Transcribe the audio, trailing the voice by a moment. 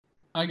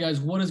All right,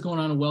 guys, what is going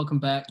on? And welcome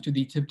back to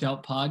the Tipped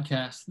Out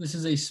Podcast. This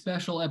is a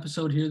special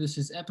episode here. This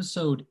is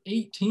episode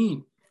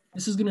 18.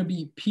 This is going to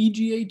be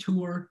PGA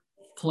Tour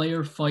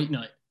Player Fight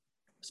Night.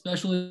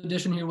 Special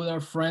edition here with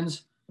our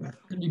friends. Going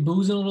to be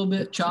boozing a little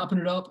bit, chopping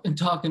it up, and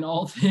talking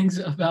all things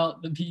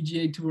about the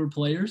PGA Tour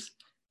players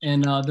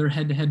and their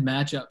head-to-head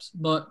matchups.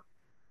 But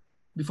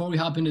before we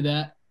hop into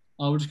that,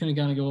 we're just going to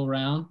kind of go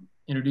around,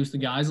 introduce the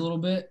guys a little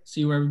bit,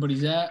 see where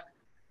everybody's at.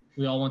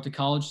 We all went to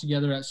college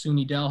together at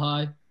SUNY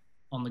Delhi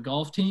on the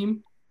golf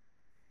team.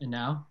 And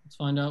now let's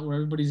find out where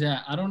everybody's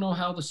at. I don't know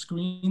how the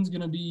screen's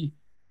going to be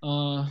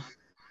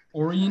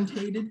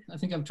orientated. I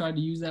think I've tried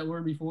to use that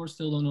word before.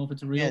 Still don't know if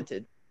it's real.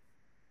 Oriented.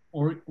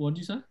 Or what'd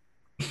you say?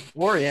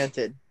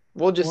 Oriented.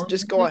 We'll just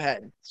Oriented? go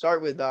ahead.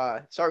 Start with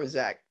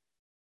Zach.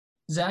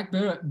 Zach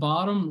Barrett,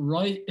 bottom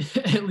right,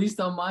 at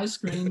least on my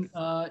screen.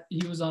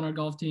 He was on our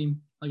golf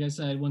team. Like I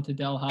said, went to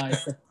Delhi.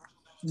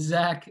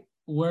 Zach,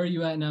 where are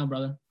you at now,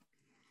 brother?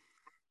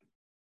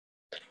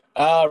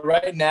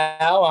 Right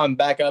now, I'm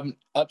back up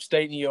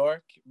upstate New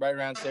York, right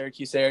around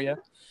Syracuse area,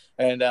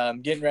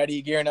 and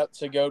gearing up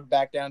to go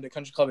back down to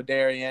Country Club of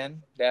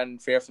Darien, down in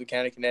Fairfield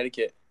County,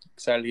 Connecticut.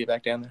 Excited to get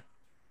back down there.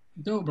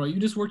 Dope, bro. You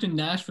just worked in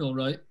Nashville,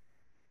 right?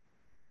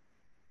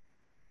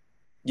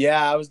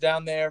 Yeah, I was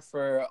down there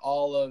for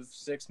all of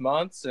 6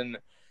 months, and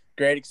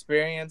great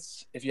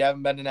experience. If you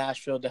haven't been to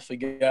Nashville,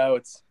 definitely go.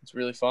 It's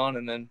really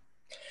fun.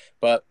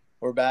 But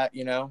we're back,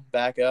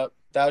 back up.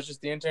 That was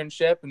just the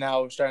internship, and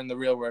now we're starting the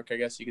real work, I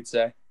guess you could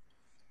say.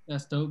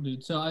 That's dope,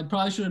 dude. So I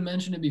probably should have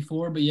mentioned it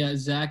before, but yeah,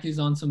 Zach is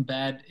on some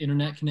bad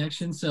internet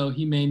connection, so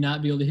he may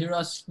not be able to hear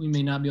us. We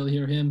may not be able to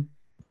hear him,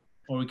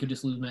 or we could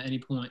just lose him at any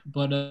point.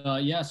 But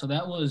yeah, so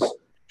that was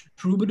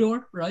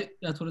Troubadour, right?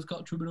 That's what it's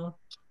called, Troubadour?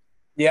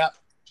 Yeah,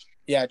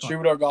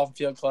 Troubadour Golf and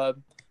Field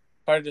Club,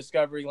 part of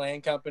Discovery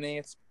Land Company.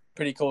 It's a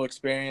pretty cool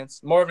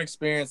experience. More of an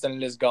experience than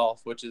it is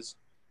golf, which is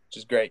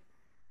great.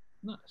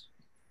 Nice.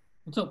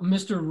 What's up,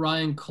 Mr.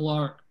 Ryan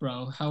Clark,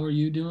 bro? How are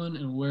you doing,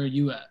 and where are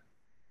you at?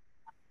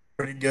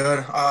 Pretty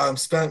good.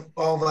 Spent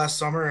all of last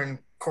summer in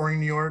Corning,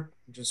 New York,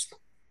 just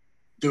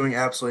doing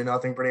absolutely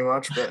nothing pretty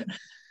much. But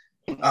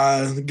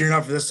gearing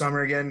up for this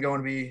summer again, going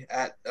to be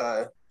at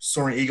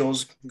Soaring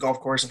Eagles Golf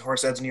Course in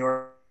Horseheads, New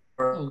York.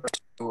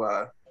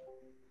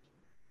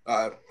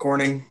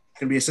 Corning, going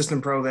to be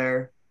assistant pro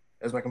there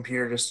as my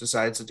computer just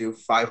decides to do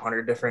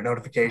 500 different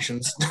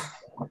notifications.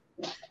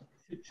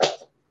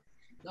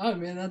 Oh,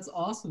 man, that's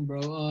awesome,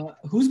 bro.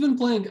 Who's been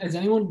playing? Has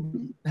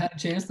anyone had a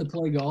chance to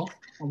play golf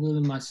other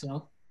than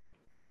myself?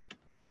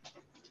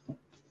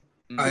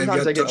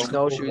 Sometimes I get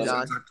snowshoes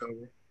on.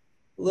 October.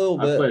 A little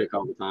bit. I played a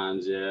couple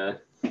times, yeah.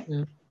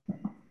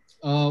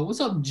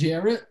 What's up,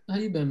 Jarrett? How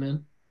you been,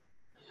 man?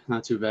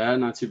 Not too bad.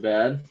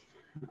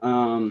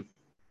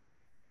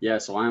 Yeah,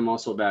 so I'm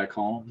also back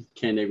home,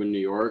 Canandaigua, New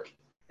York.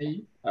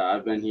 Hey.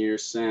 I've been here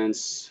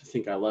since, I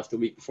think I left a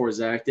week before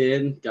Zach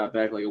did. Got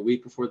back like a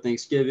week before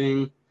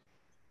Thanksgiving.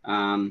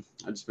 I've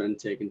just been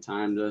taking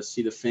time to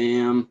see the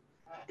fam.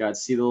 Got to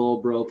see the little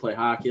bro play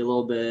hockey a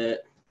little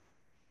bit.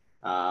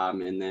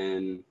 And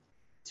then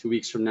 2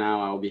 weeks from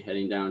now, I'll be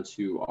heading down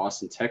to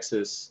Austin,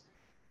 Texas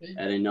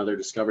at another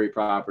Discovery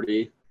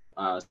property,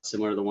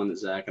 similar to the one that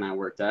Zach and I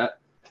worked at.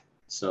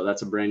 So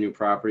that's a brand new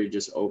property,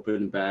 just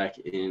opened back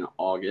in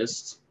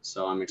August.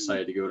 So I'm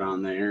excited to go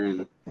down there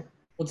and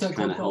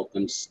kind of help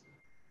them.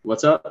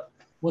 What's up?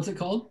 What's it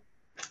called?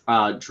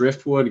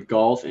 Driftwood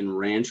Golf and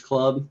Ranch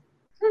Club.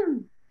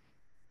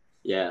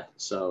 Yeah,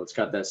 so it's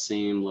got that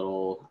same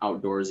little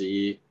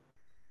outdoorsy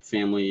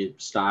family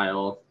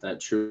style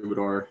that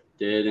Troubadour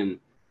did. And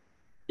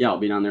yeah, I'll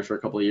be down there for a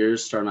couple of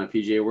years, start my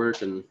PGA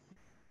work and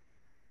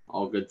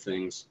all good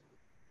things.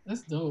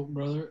 That's dope,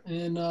 brother.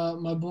 And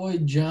my boy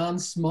John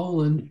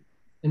Smolin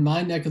in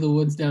my neck of the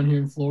woods down here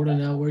in Florida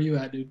now. Where you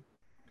at, dude?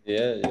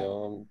 Yeah,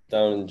 I'm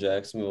down in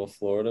Jacksonville,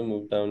 Florida.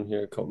 Moved down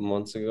here a couple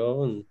months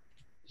ago and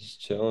just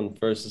chilling.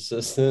 First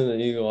assistant at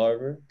Eagle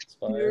Harbor. It's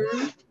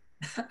fine.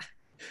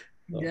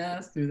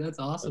 Yes, dude, that's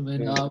awesome.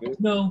 And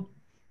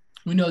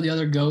we know the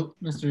other GOAT,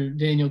 Mr.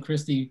 Daniel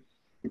Christie,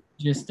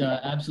 just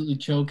absolutely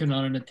choking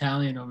on an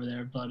Italian over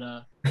there.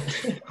 But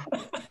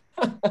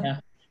yeah,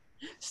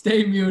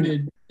 stay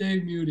muted,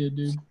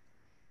 dude.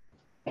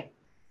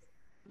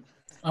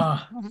 All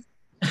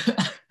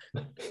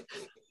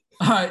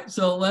right,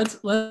 so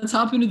let's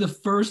hop into the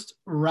first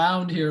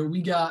round here.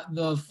 We got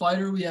the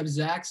fighter. We have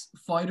Zach's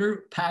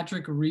fighter,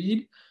 Patrick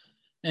Reed,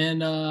 and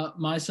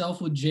myself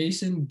with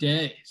Jason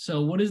Day.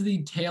 So what is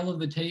the tail of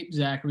the tape,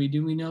 Zachary?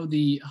 Do we know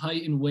the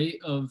height and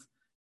weight of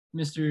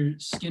Mr.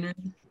 Skinner?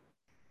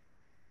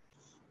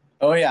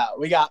 Oh, yeah.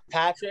 We got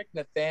Patrick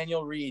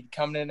Nathaniel Reed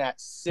coming in at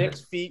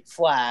 6 feet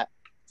flat,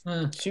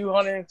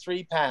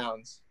 203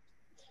 pounds,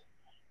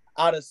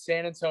 out of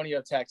San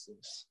Antonio,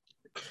 Texas.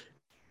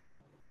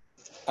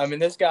 I mean,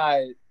 this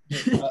guy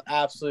is an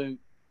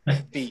absolute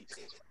beast.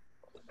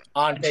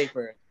 On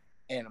paper,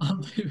 animal.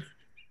 On paper.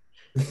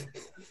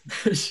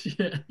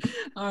 Shit.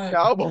 All right.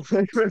 Cowboy.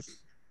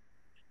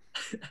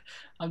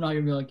 I'm not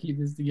gonna be able to keep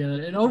this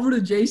together. And over to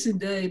Jason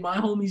Day, my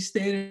homie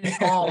standing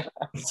tall,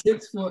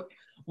 6 foot,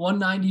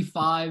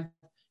 195.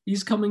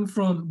 He's coming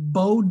from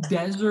Bow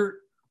Desert,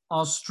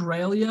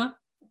 Australia,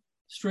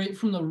 straight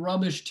from the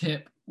rubbish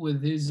tip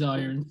with his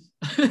irons.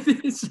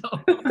 So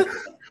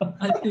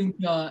I think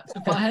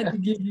if I had to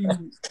give you,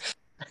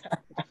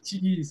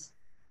 geez,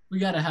 we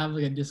got to have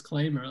like a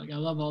disclaimer. Like I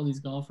love all these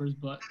golfers,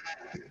 but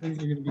things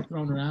are going to be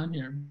thrown around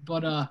here.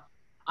 But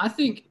I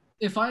think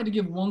if I had to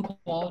give one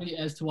quality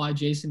as to why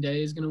Jason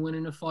Day is going to win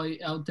in a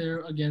fight out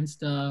there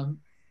against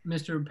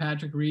Mr.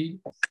 Patrick Reed,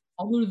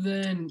 other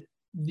than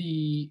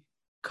the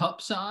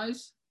cup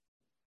size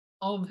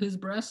of his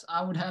breast,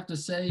 I would have to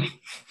say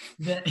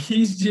that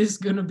he's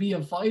just going to be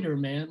a fighter,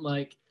 man.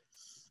 Like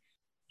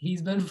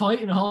he's been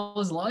fighting all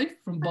his life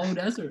from Bow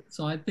Desert.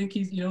 So I think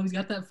he's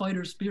got that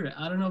fighter spirit.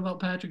 I don't know about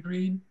Patrick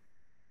Reed.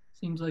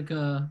 Seems like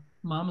a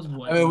mama's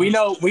boy. I mean,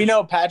 we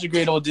know Patrick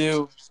Reed will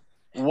do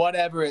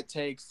whatever it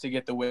takes to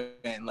get the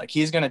win. Like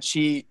he's gonna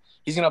cheat,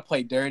 he's gonna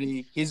play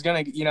dirty, he's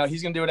gonna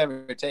do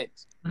whatever it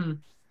takes. Mm-hmm.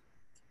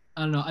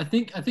 I don't know. I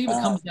think if it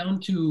comes down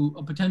to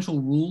a potential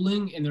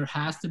ruling and there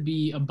has to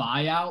be a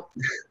buyout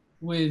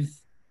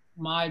with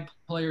my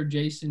player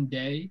Jason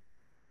Day,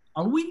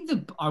 are we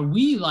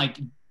like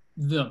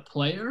the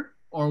player,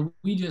 or are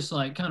we just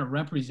like kind of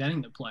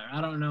representing the player? I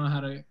don't know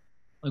how to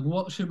like.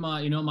 What should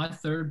my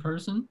third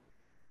person?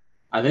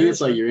 I think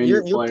it's like you're in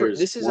your player's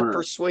This is corner. a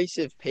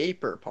persuasive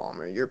paper,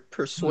 Palmer. You're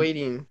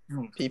persuading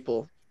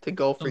people to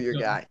go for your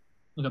guy.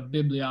 Like a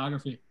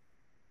bibliography.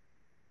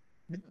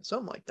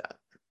 Something like that.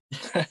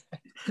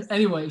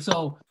 Anyway,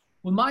 so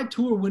with my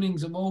tour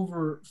winnings of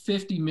over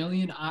 50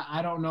 million,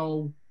 I don't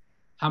know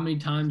how many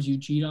times you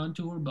cheat on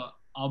tour, but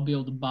I'll be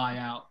able to buy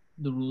out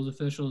the rules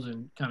officials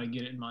and kind of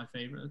get it in my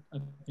favor. I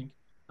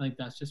think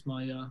that's just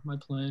my my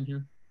plan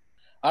here.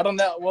 I don't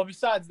know. Well,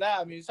 besides that,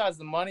 I mean, besides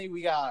the money,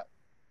 we got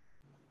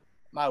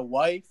my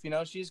wife.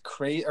 She's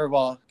crazy. Or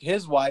well,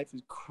 his wife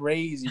is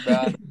crazy,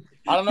 bro.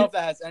 I don't know if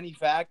that has any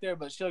factor,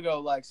 but she'll go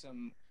like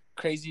some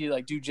crazy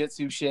like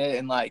jujitsu shit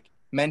and like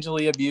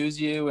mentally abuse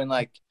you and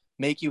like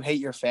make you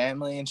hate your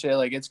family and shit.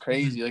 Like it's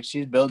crazy. Like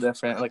she's built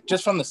different. Like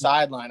just from the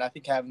sideline, I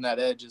think having that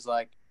edge is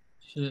like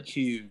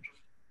huge.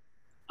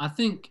 I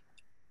think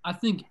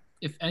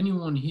if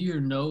anyone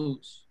here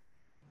knows,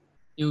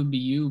 it would be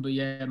you. But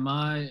yeah,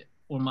 my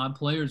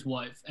player's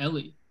wife,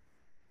 Ellie.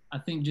 I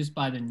think just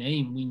by the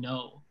name we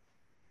know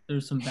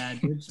there's some bad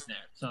bitch in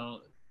there.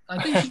 So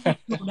I think she's gonna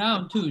go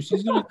down too.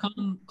 She's gonna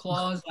come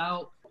claws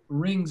out,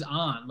 rings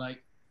on,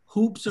 like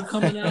hoops are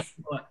coming out,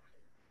 but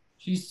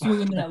she's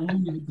swinging that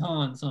Louis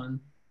Vuitton,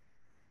 son.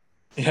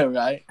 Yeah,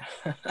 right.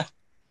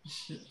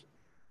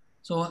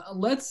 So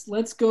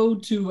let's go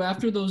to,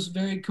 after those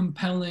very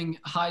compelling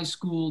high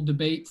school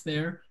debates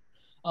there,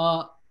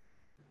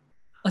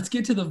 let's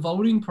get to the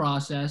voting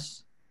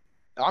process.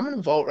 I'm going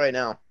to vote right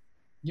now.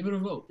 Give it a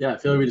vote. Yeah, I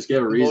feel like we just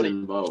gave a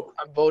reason to vote.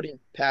 I'm voting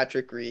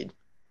Patrick Reed.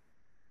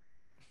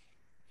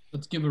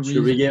 Let's give a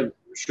reason.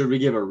 Should we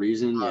give a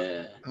reason?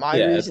 Yeah. My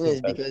reason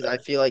is because I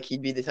feel like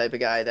he'd be the type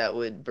of guy that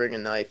would bring a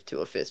knife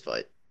to a fist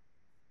fight.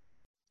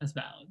 That's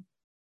valid.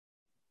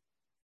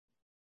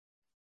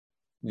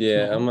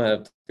 Yeah, I'm gonna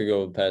have to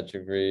go with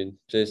Patrick Reed.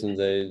 Jason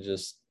Day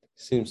just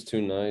seems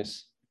too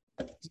nice.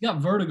 He's got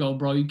vertigo,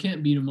 bro. You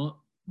can't beat him up.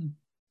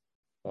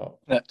 Oh,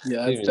 yeah,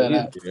 that's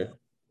that.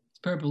 It's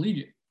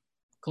paraplegic.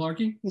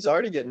 Clarky? He's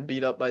already getting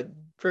beat up by.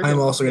 I'm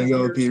also gonna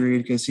go with Pete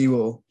Reed because he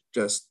will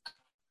just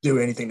do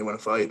anything to win a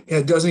fight.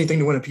 Yeah, does anything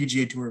to win a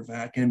PGA Tour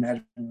event. I can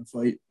imagine a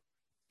fight.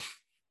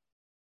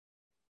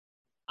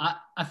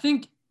 I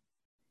think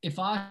if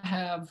I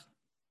have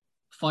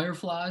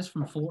fireflies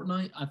from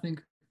Fortnite, I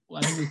think we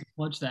can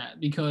clutch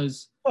that,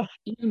 because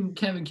even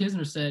Kevin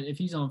Kisner said if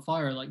he's on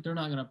fire, like they're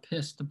not gonna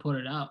piss to put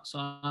it out. So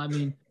I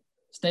mean,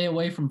 stay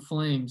away from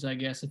flames, I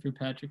guess, if you're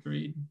Patrick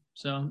Reed.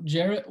 So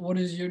Jarrett, what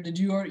is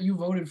your? You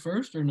voted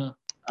first or no?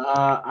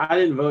 I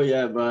didn't vote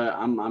yet, but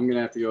I'm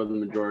gonna have to go with the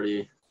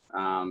majority.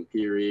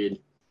 Pete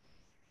Reed.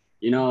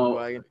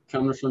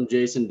 Coming from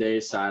Jason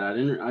Day's side,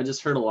 I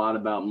just heard a lot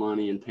about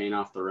money and paying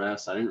off the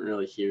rest. I didn't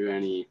really hear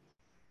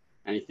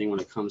anything when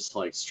it comes to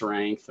like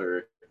strength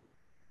or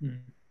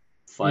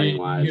fighting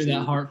wise. You hear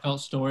that heartfelt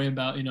story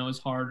about his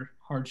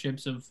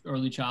hardships of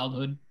early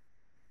childhood.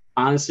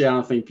 Honestly, I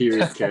don't think Pete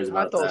Reed cares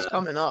about that. that.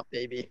 Coming up,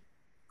 baby.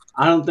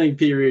 I don't think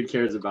Pete Reed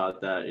cares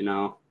about that.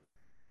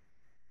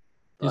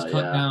 Just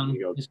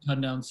cut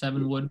down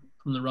 7 wood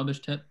from the rubbish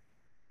tip.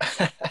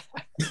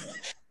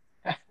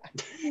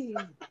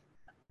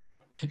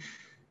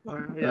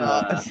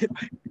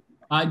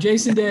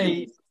 Jason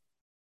Day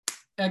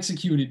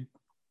executed.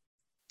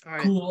 All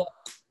right.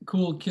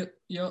 Cool.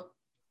 Yep.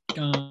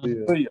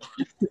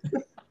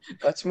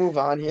 Let's move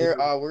on here.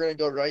 We're gonna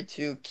go right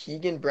to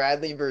Keegan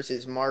Bradley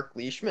versus Mark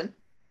Leishman.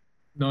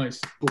 Nice.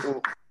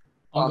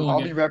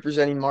 I'll be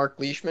representing Mark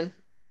Leishman.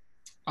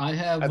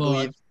 I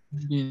believe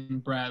Keegan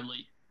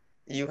Bradley.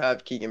 You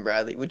have Keegan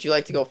Bradley. Would you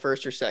like to go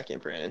first or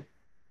second, Brandon?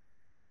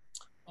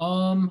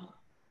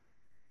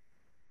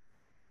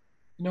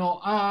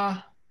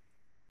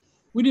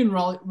 We didn't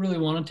really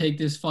want to take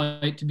this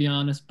fight, to be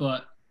honest,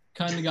 but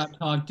kind of got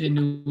talked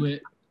into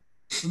it.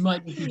 we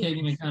might be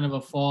taking a kind of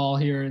a fall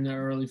here in the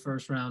early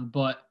first round.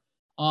 But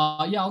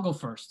yeah, I'll go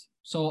first.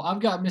 So I've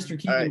got Mr.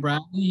 Keegan right.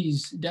 Bradley.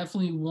 He's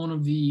definitely one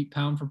of the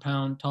pound for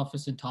pound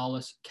toughest and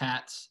tallest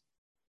cats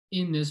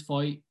in this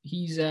fight.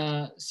 He's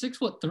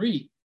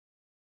 6'3".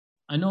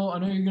 I know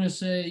you're gonna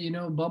say,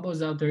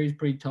 Bubba's out there, he's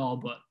pretty tall,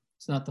 but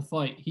it's not the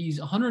fight. He's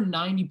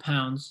 190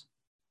 pounds,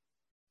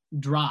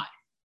 dry.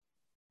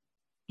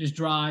 Just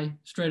dry,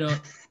 straight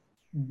up,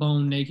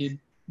 bone naked.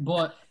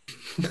 But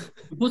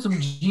you put some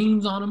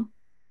jeans on him,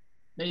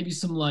 maybe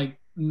some like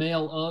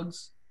male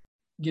Uggs,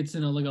 gets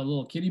in a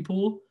little kiddie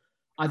pool.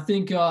 I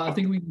think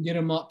we can get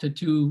him up to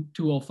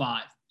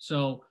 205.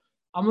 So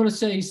I'm gonna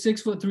say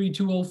 6'3",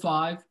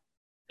 205,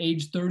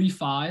 age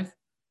 35.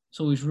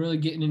 So he's really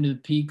getting into the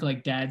peak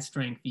like dad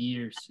strength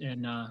years,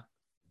 and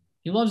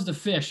he loves to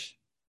fish.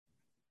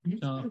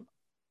 So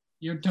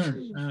your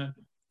turn.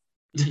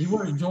 He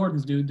wears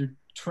Jordans, dude. They're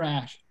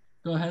trash.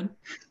 Go ahead.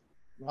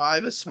 I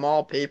have a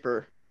small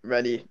paper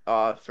ready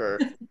for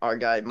our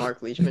guy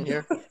Mark Leishman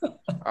here.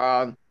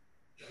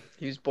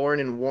 He was born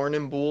in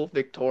Warrnambool,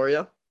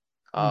 Victoria,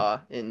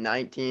 in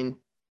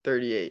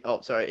 1938.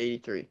 Oh, sorry,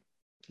 83.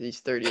 He's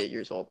 38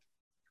 years old.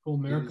 Cool,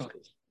 America.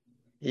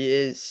 He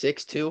is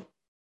 6'2",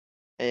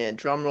 and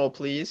drum roll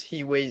please,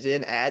 he weighs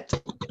in at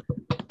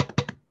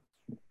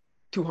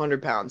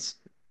 200 pounds.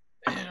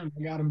 Damn,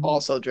 I got him.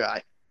 Also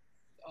dry.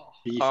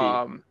 Beefy.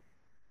 I'm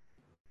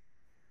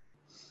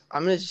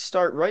gonna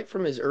start right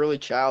from his early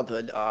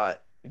childhood.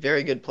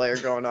 Very good player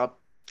growing up.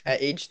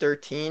 At age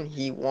 13,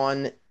 he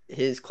won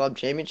his club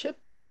championship,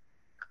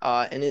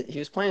 and he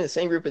was playing in the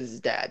same group as his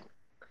dad.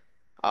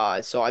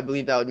 So I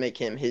believe that would make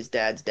him his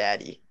dad's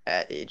daddy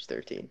at age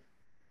 13.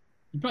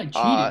 He probably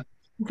cheated.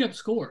 Who kept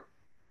score?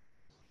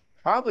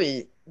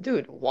 Probably,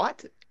 dude.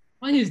 What?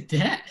 Why his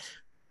dad?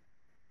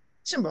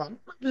 Listen, bro, I'm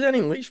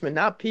representing Leishman,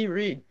 not P.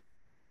 Reed.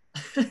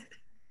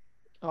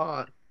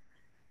 Plot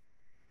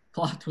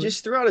twist.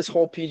 Just throughout his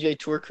whole PGA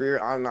Tour career,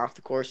 on and off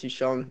the course, he's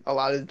shown a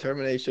lot of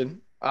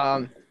determination.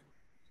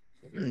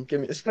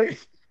 Give me a second.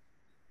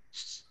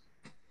 It's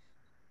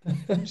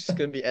just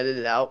gonna be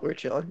edited out. We're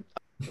chilling.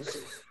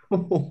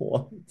 What?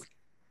 All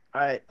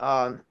right.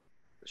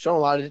 Shown a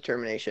lot of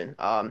determination.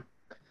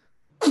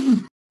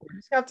 We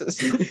just have to.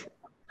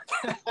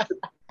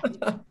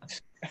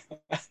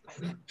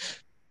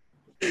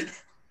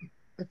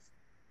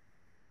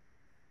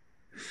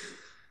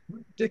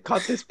 To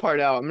cut this part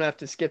out, I'm gonna have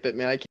to skip it,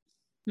 man. I can't.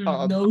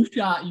 There's no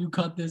shot you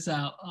cut this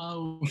out.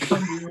 Oh,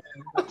 come here.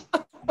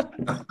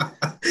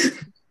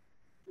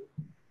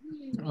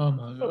 Oh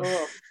my god.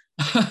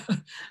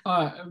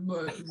 All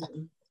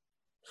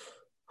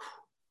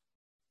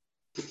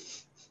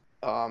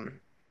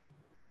right.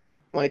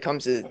 When it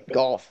comes to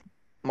golf,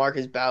 Mark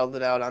has battled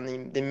it out on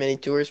the mini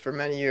tours for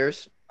many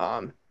years.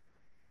 Can't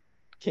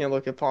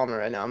look at Palmer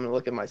right now. I'm gonna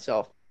look at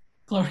myself.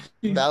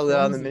 Battled it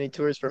out on the mini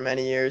tours for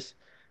many years.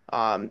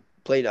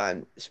 Played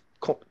on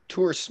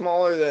tours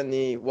smaller than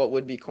what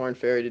would be Korn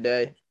Ferry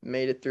today.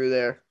 Made it through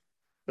there.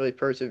 Really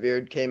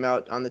persevered. Came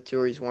out on the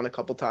tour. He's won a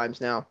couple times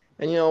now.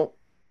 And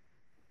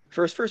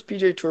for his first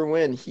PGA Tour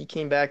win, he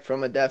came back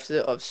from a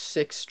deficit of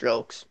 6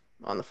 strokes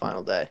on the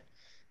final day.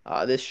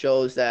 This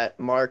shows that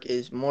Mark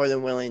is more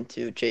than willing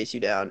to chase you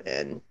down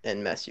and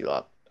mess you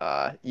up.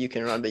 You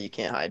can run, but you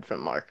can't hide from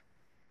Mark.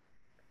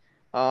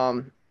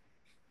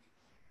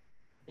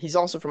 He's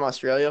also from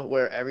Australia,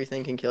 where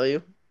everything can kill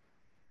you.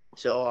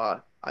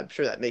 So I'm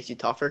sure that makes you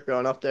tougher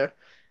growing up there.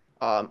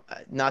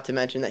 Not to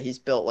mention that he's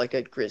built like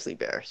a grizzly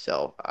bear.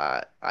 So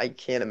I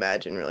can't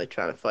imagine really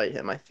trying to fight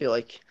him. I feel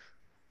like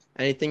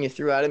anything you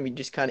threw at him, you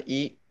just kind of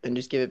eat and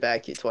just give it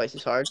back to you twice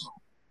as hard.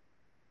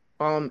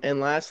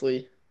 And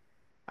lastly,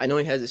 I know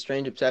he has a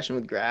strange obsession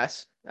with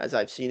grass, as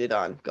I've seen it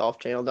on Golf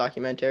Channel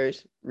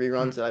documentaries,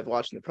 reruns that I've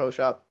watched in the pro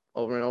shop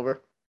over and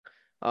over.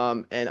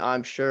 And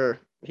I'm sure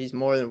he's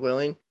more than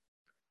willing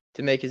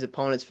to make his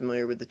opponents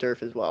familiar with the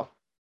turf as well.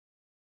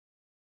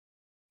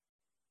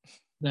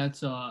 That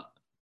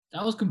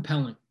was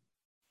compelling.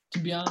 To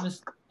be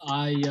honest,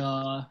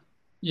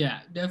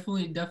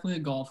 definitely a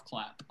golf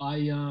clap.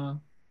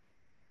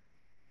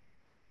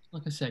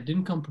 Like I said,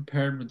 didn't come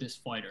prepared with this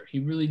fighter. He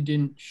really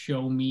didn't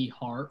show me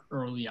heart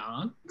early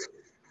on.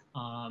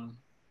 So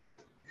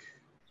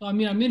I'm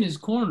in his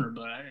corner,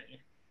 but it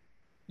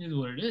is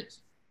what it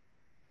is.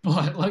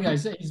 But like I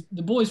said,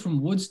 the boy's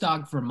from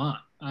Woodstock, Vermont.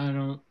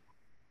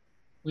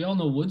 We all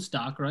know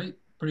Woodstock, right?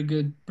 Pretty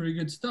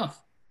good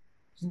stuff.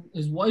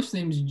 His wife's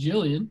name is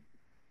Jillian.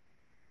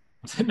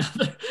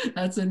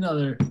 That's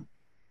another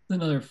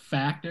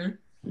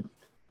factor.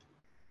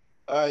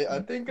 I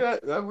think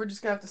we're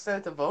just gonna have to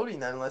send it to voting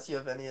then, unless you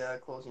have any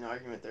closing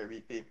argument there,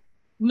 VP.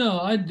 No,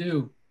 I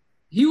do.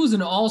 He was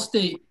an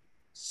all-state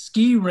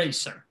ski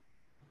racer.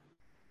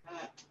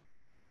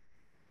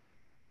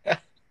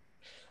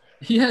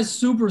 He has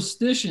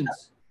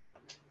superstitions.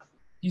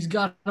 He's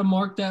got to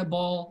mark that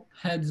ball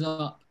heads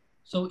up.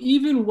 So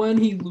even when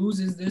he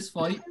loses this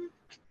fight,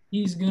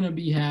 he's going to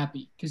be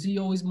happy because he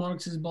always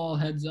marks his ball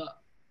heads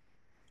up.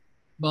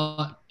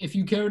 But if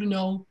you care to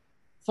know,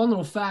 fun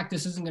little fact,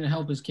 this isn't going to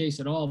help his case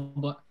at all,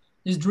 but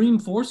his dream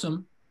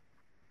foursome,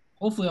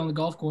 hopefully on the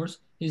golf course,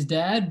 his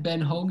dad,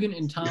 Ben Hogan,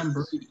 and Tom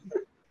Brady.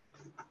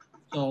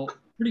 So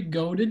pretty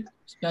goated.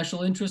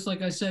 Special interest,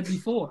 like I said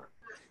before.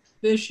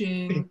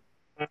 Fishing.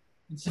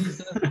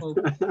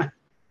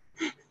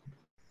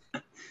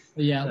 But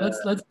yeah,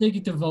 let's take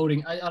it to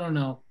voting. I don't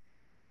know.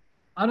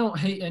 I don't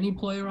hate any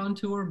player on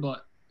tour,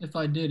 but if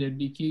I did, it'd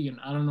be Keegan.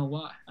 I don't know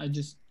why. I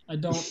don't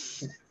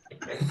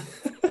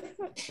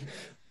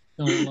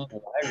love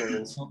it.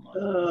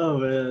 Oh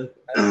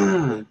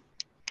man.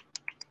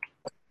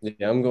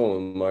 Yeah, I'm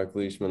going with Mark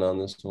Leishman on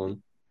this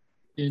one.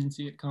 Didn't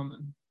see it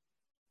coming.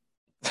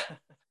 Yeah,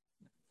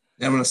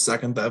 I'm gonna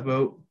second that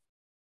vote.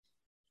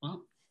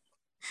 Well,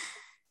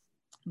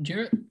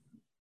 Jarrett.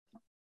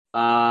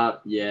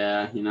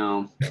 Yeah,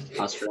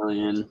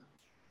 Australian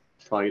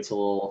probably gets a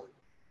little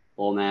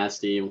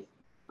nasty.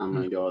 I'm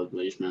gonna go with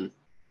Leishman.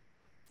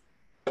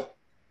 All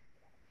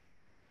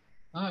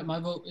right, my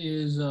vote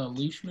is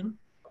Leishman.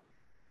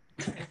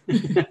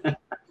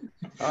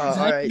 All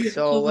right,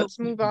 so let's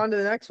move on to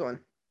the next one.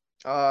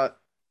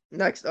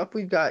 Next up,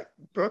 we've got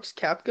Brooks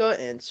Koepka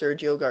and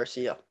Sergio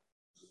Garcia.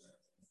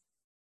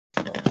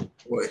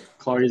 Boy,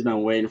 Clardy's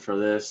been waiting for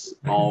this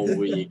all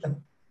week.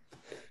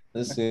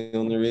 That's the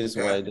only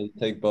reason why I didn't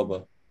take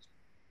Bubba.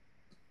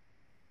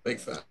 Big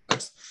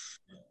facts.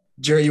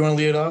 Jerry, you want to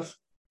lead it off?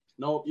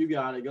 Nope, you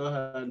got it. Go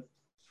ahead.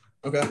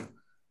 Okay.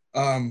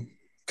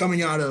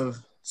 Coming out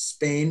of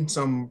Spain,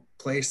 some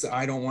place that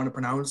I don't want to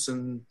pronounce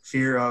in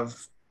fear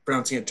of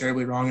pronouncing it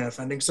terribly wrong and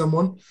offending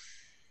someone,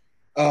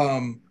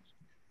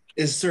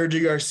 is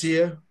Sergio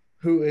Garcia,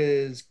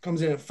 who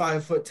comes in at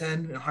 5'10"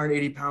 and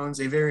 180 pounds,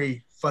 a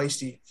very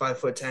feisty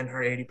 5'10",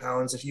 180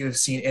 pounds. If you have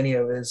seen any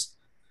of his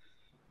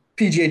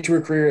PGA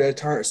Tour career, it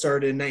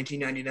started in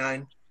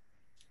 1999.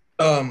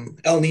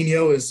 El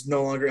Nino is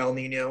no longer El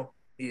Nino.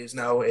 He is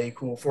now a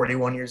cool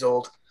 41 years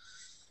old.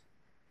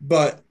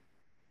 But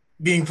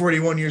being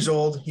 41 years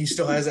old, he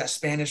still has that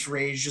Spanish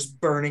rage just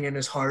burning in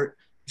his heart,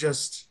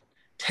 just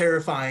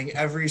terrifying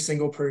every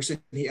single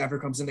person he ever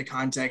comes into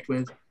contact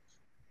with.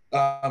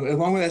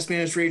 Along with that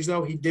Spanish rage,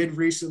 though, he did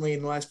recently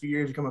in the last few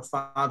years become a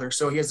father.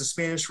 So he has the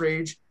Spanish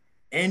rage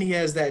and he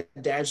has that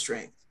dad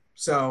strength.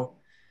 So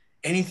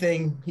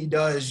anything he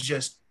does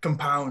just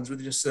compounds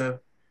with just a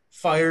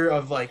fire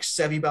of like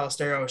Seve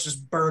Ballesteros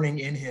just burning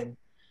in him.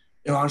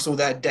 And also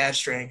that dad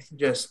strength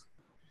just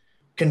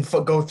can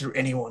go through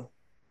anyone.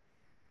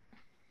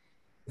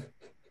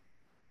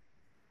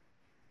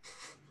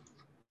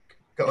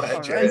 Go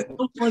ahead, Jared. It's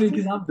so funny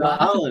because I'm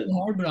laughing so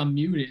hard, but I'm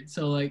muted.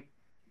 So like,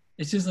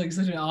 it's just like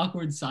such an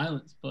awkward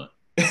silence. But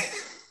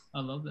I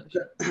love that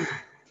shit.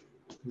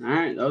 All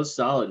right, that was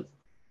solid.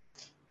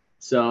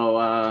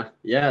 So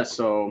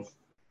so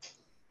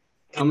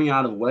coming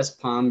out of West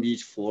Palm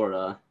Beach,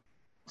 Florida,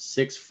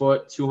 6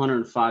 foot,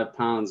 205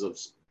 pounds of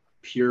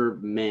pure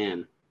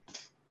man,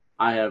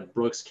 I have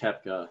Brooks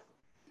Koepka.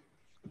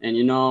 And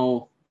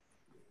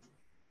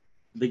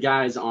the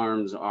guy's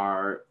arms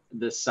are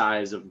the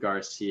size of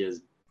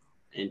Garcia's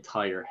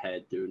entire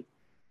head, dude.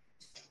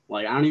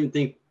 Like, I don't even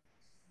think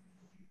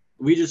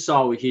we just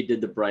saw what he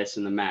did to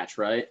Bryson in the match,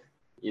 right?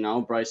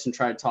 Bryson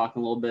tried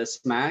talking a little bit of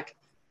smack.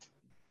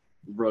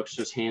 Brooks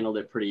just handled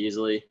it pretty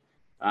easily.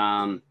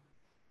 The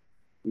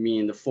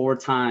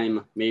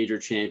 4-time major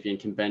champion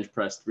can bench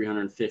press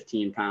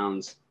 315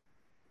 pounds.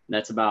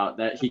 That's about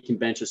that. He can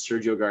bench a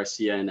Sergio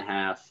Garcia in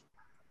half.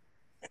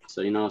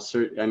 So,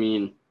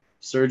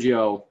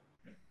 Sergio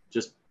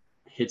just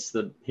hits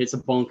a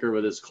bunker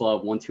with his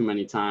club one too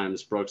many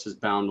times. Brooks is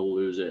bound to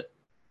lose it.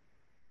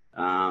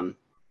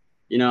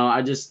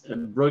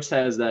 Brooks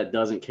has that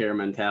doesn't care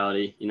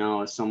mentality.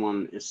 If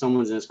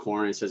someone's in his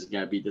corner and says, you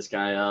got to beat this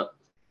guy up,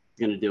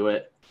 he's going to do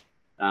it.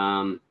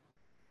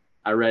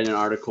 I read an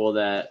article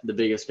that the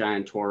biggest guy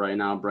on tour right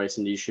now,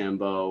 Bryson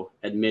DeChambeau,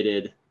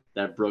 admitted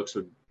that Brooks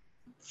would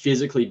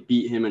physically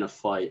beat him in a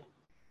fight.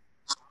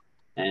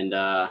 And,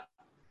 it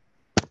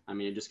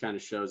just kind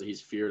of shows that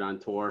he's feared on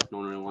tour. No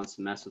one really wants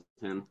to mess with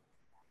him.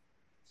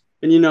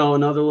 And,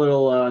 another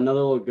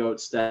little GOAT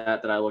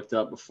stat that I looked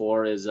up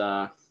before is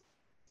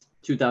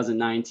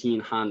 2019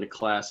 Honda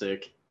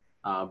Classic.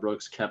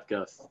 Brooks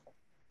Koepka,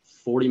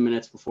 40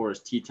 minutes before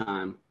his tee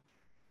time,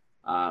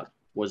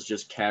 was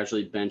just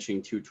casually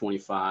benching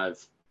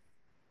 225,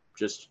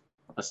 just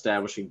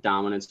establishing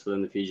dominance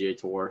within the PGA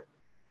Tour.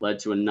 Led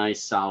to a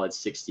nice solid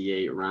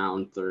 68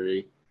 round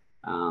 30.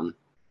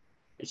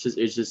 It's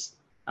just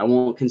I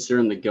won't consider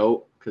him the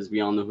GOAT because we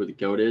all know who the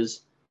GOAT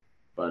is,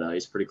 but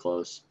he's pretty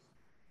close.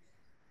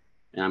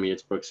 And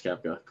it's Brooks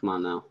Koepka. Come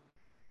on now.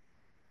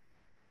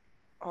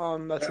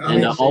 That's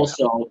and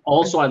also,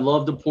 I'd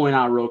love to point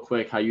out real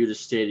quick how you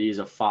just stated he's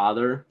a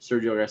father.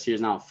 Sergio Garcia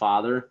is now a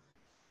father.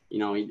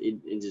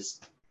 He's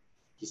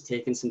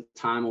taking some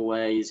time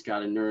away. He's got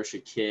to nourish a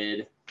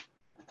kid.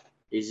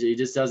 He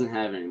just doesn't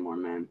have it anymore,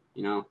 man.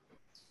 That's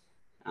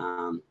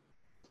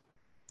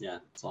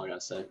all I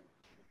gotta say.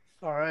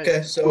 All right.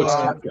 Okay, so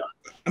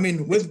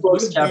with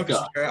Brooks,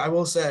 I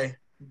will say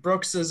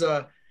Brooks is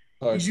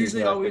he's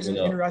usually always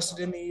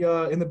interested in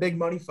the big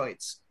money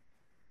fights.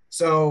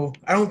 So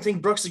I don't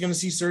think Brooks is going to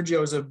see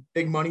Sergio as a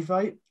big money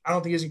fight. I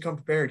don't think he's going to come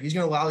prepared. He's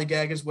going to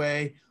lollygag his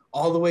way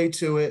all the way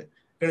to it.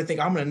 Going to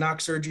think I'm going to knock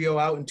Sergio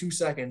out in 2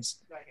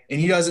 seconds, and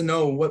he doesn't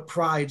know what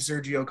pride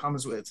Sergio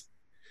comes with.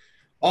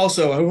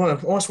 Also, I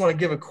also want to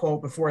give a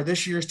quote before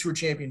this year's Tour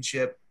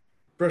Championship.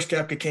 Brooks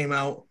Koepka came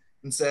out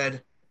and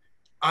said,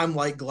 "I'm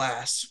like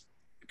glass,"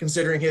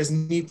 considering his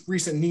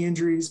recent knee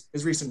injuries,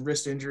 his recent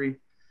wrist injury.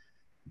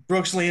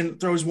 Brooks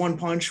throws one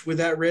punch with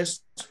that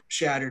wrist,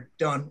 shattered,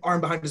 done. Arm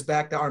behind his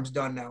back, that arm's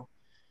done now.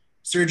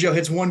 Sergio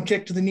hits one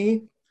kick to the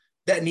knee,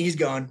 that knee's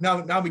gone.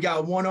 Now we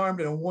got one-armed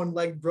and a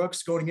one-legged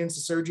Brooks going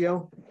against the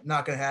Sergio.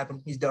 Not going to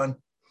happen. He's done.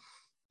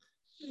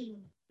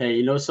 Hey,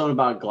 you know something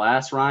about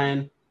glass,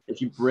 Ryan?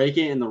 If you break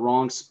it in the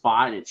wrong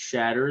spot and it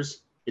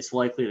shatters, it's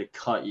likely to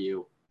cut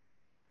you.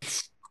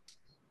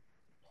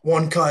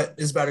 One cut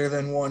is better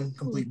than one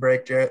complete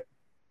break, Jarrett.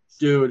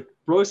 Dude,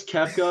 Brooks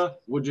Koepka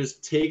would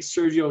just take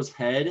Sergio's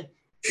head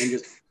and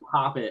just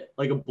pop it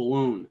like a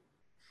balloon.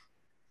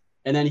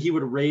 And then he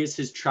would raise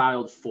his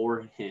child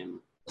for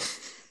him.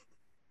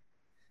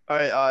 All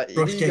right, do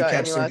you got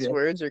any last Sergio.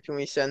 words, or can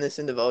we send this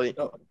into voting?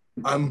 No,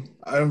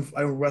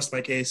 I rest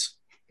my case.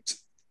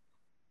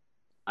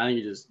 I think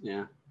you just,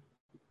 yeah.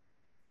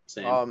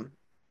 Same. I'm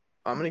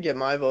gonna get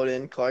my vote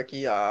in,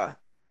 Clarky.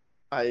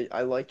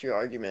 I liked your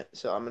argument,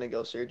 so I'm gonna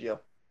go Sergio.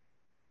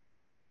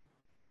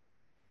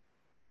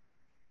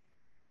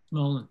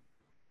 Nolan.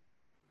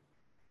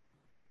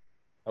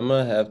 I'm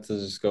gonna have to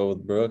just go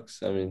with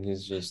Brooks. I mean,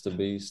 he's just a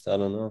beast. I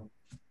don't know.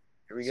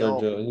 Here we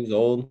Sergio, go. he's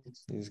old.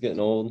 He's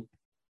getting old.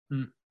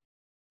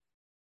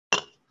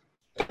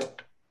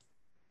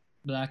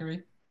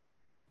 Blackery.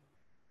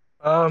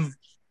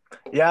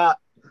 Yeah,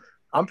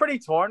 I'm pretty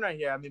torn right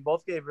here. I mean,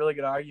 both gave really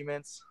good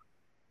arguments.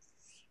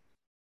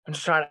 I'm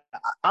just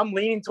I'm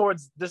leaning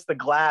towards just the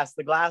glass.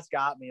 The glass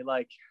got me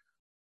like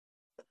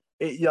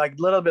a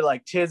little bit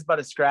like Tiz but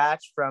a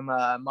scratch from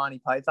Monty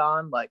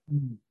Python. Like,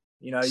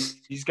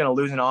 he's going to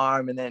lose an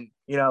arm and then,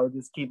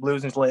 just keep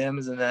losing his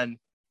limbs. And then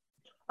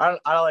I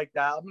don't like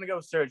that. I'm going to go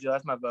with Sergio.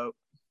 That's my vote.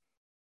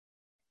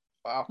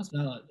 Wow. That's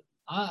valid.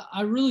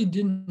 I really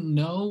didn't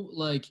know.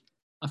 Like,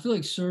 I feel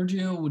like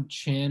Sergio would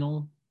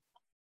channel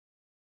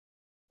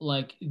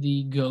like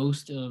the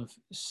ghost of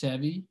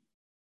Sevi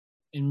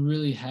and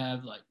really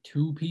have like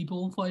two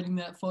people fighting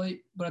that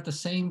fight. But at the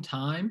same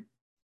time,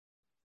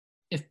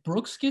 if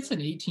Brooks gets an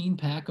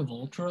 18-pack of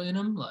Ultra in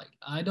him, like,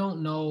 I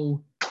don't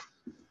know.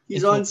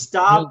 He's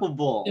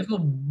unstoppable. If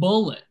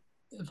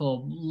a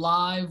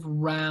live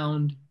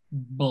round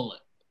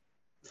bullet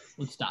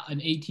would stop an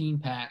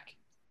 18-pack,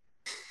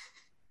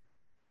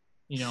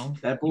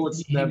 that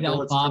bullet's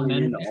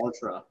turning into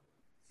Ultra.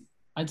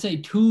 I'd say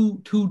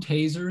two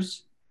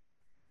tasers.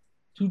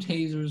 Two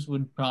tasers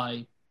would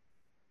probably,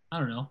 I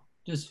don't know,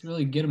 just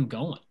really get him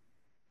going.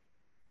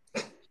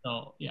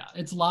 So, yeah,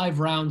 it's live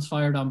rounds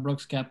fired on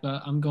Brooks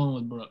Koepka. I'm going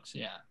with Brooks,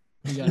 yeah.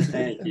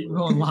 Thank you. We're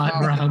going live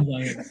rounds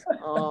on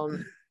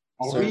him.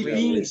 Are we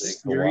being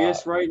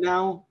serious right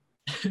now?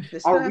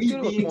 Are we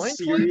being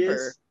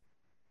serious?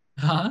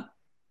 Huh?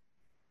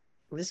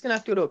 We're just going to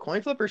have to go to a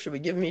coin flip, or should we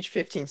give them each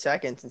 15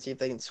 seconds and see if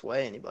they can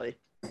sway anybody?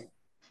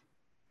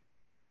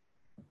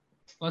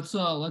 Let's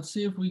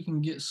see if we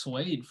can get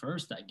swayed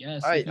first, I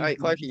guess. All right,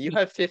 Clarky, you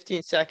have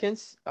 15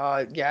 seconds.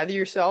 Gather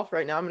yourself.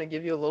 Right now, I'm going to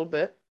give you a little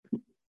bit.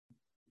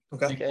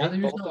 Okay. Gather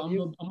yourself. I'm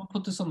gonna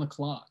put this on the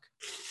clock.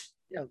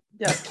 Yeah.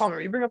 Palmer,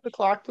 you bring up the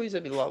clock, please.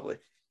 That'd be lovely.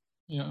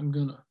 Yeah, I'm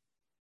gonna.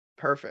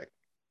 Perfect.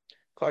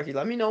 Clarky,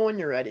 let me know when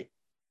you're ready.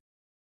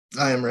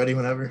 I am ready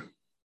whenever.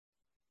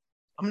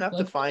 I'm gonna have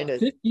to find it.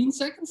 15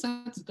 seconds.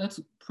 That's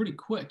pretty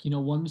quick.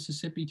 1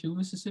 Mississippi, 2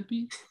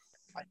 Mississippi.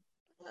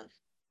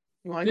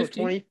 You want to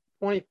go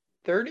 20,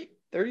 30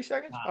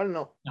 seconds? I don't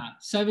know.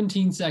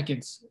 17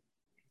 seconds.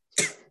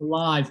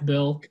 Live,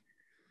 Bill.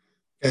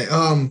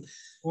 Okay.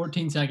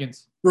 14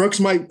 seconds.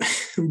 Brooks might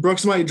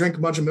drink a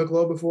bunch of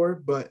Michelob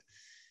before, but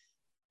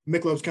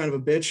Michelob's kind of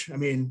a bitch. I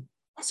mean,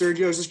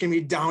 Sergio's just gonna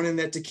be downing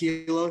that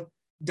tequila,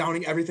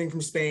 downing everything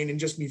from Spain, and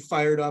just be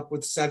fired up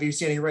with Sevi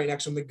standing right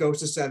next to him, the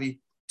ghost of Sevi.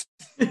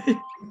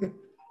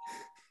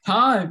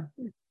 Time.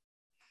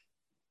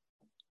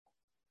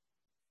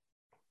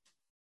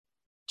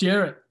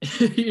 Jarrett,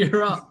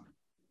 you're up.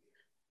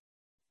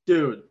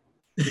 Dude.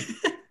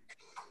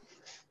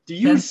 Do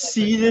you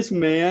see this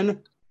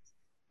man?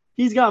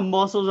 He's got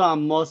muscles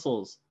on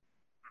muscles.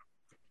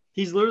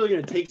 He's literally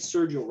going to take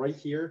Sergio right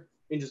here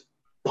and just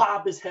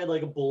pop his head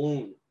like a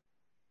balloon.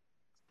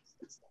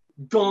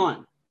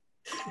 Gone.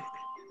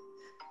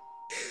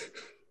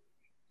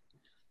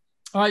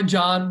 All right,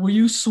 John, were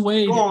you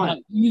swayed by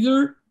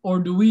either, or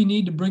do we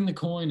need to bring the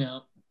coin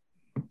out?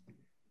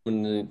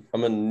 I'm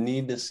gonna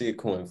need to see a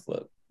coin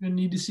flip. I'm gonna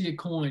need to see a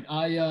coin.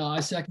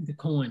 I second the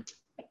coin.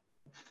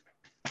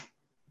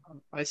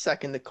 I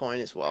second the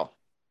coin as well.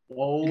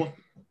 Whoa.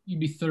 You'd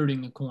be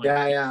thirding the coin.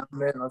 Yeah,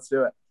 man, let's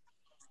do it.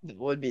 It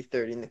would be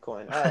 30 in the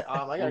coin. All right,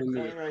 I got a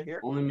coin right here.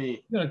 Only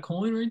me. You got a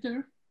coin right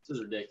there? This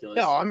is ridiculous.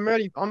 No, I'm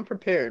ready. I'm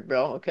prepared,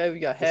 bro. Okay, we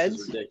got heads.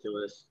 This is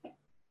ridiculous.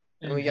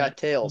 And we got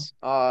tails.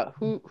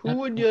 Who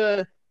would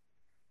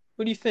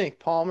Who do you think,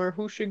 Palmer?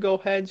 Who should go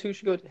heads? Who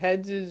should go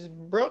heads? Is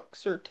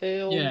Brooks or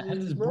tails? Yeah,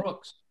 heads is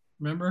Brooks.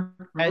 Remember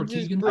Heads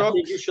is Keegan? Brooks. I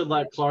think you should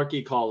let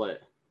Clarky call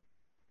it.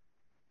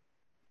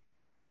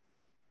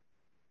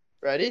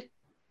 Ready?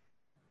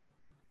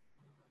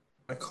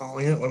 Am I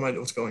calling it?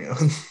 What's going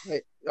on?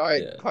 Wait, all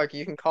right, Yeah. Clark,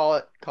 you can call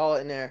it. Call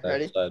it in there. Back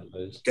Ready?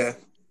 sideways. Okay.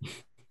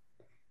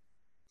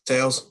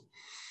 Tails.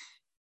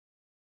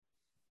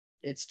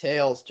 It's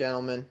tails,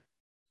 gentlemen.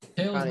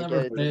 Tails Trying to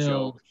never get it.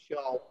 fail.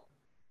 Show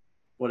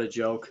What a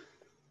joke.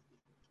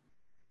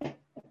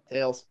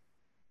 tails.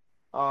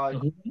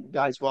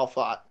 Guys, well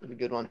fought. A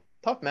good one.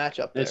 Tough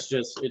matchup there.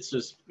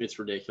 It's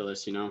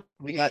ridiculous, you know.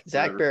 We got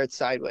Zach Whatever. Barrett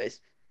sideways.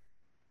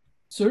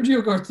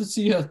 Sergio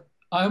Garcia.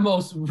 I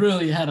almost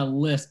really had a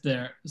list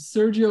there.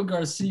 Sergio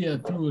Garcia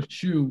threw a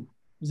shoe.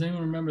 Does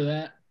anyone remember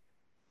that?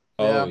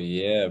 Oh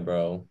yeah,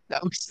 bro.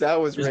 That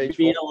was Just rageful.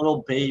 being a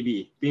little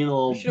baby. Being a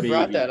little You should baby.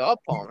 have brought that up,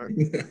 Palmer.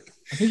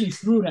 I think he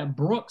threw it at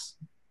Brooks.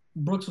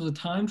 Brooks was a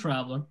time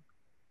traveler.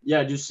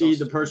 Yeah, did you see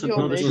the person Yo,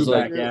 throw the maybe He shoe was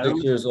like back at him?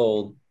 6 years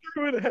old.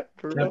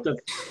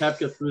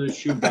 Kepka threw the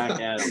shoe back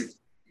at him.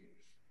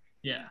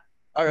 Yeah.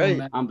 All right.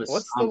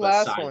 What's the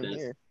last one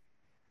here?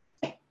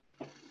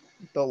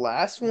 The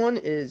last one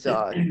is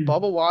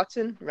Bubba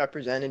Watson,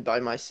 represented by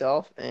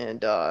myself,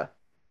 and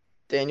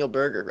Daniel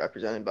Berger,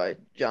 represented by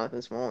Jonathan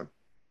Smolin.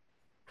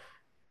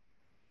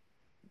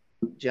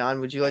 John,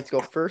 would you like to go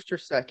first or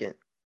second?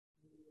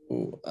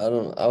 Ooh,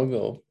 I'll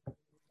go,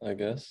 I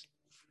guess.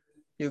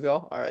 You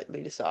go. All right,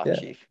 lead us off, Yeah.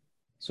 Chief.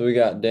 So we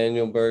got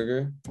Daniel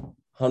Berger,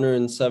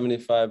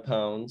 175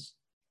 pounds,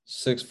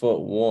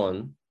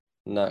 6'1",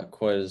 not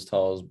quite as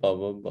tall as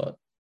Bubba, but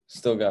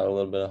still got a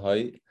little bit of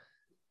height.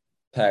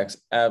 Packs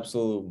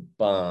absolute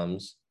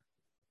bombs.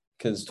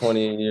 Kid's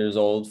 28 years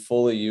old,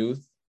 full of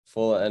youth,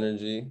 full of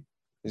energy.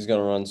 He's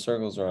gonna run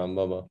circles around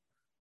Bubba.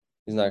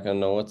 He's not gonna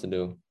know what to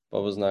do.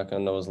 Bubba's not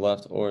gonna know his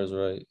left or his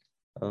right.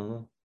 I don't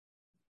know.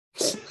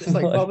 It's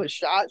like Bubba's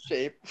shot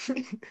shape.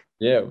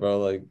 Yeah, bro.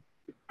 Like,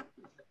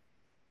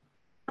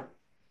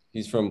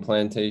 he's from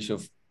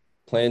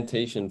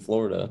Plantation,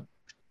 Florida.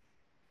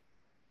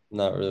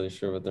 Not really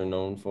sure what they're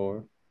known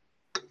for.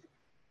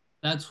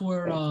 That's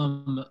where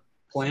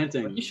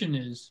Planting. Celebration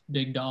is,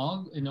 big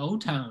dog, in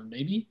O-Town,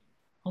 baby.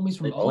 Homies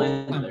from They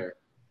plant O-Town. there.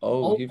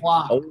 Oh, he's from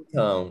Block.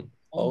 O-Town.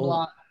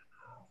 O-Block.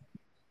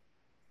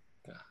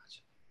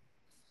 Gotcha.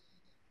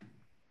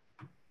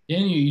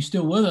 Daniel, you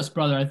still with us,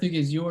 brother? I think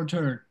it's your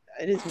turn.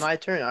 It is my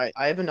turn. All right,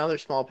 I have another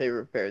small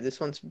paper prepared. This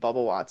one's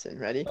Bubba Watson.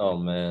 Ready? Oh,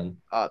 man.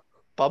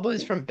 Bubba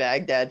is from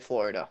Baghdad,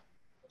 Florida.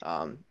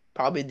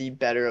 Probably the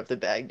better of the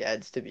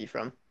Bagdads to be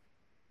from.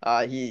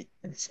 He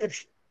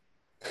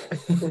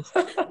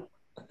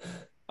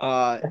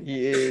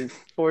is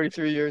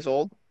 43 years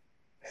old.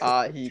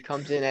 He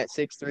comes in at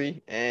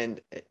 6'3",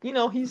 and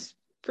he's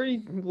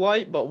pretty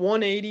light, but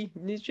 180.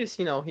 He's just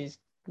he's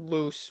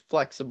loose,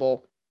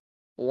 flexible,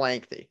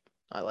 lengthy,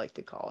 I like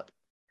to call it.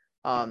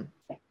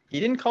 He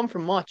didn't come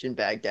from much in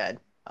Baghdad,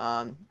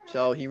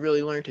 so he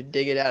really learned to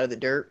dig it out of the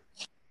dirt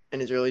in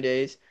his early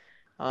days,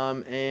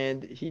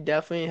 and he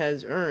definitely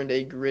has earned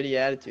a gritty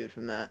attitude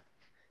from that.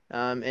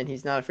 And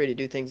he's not afraid to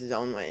do things his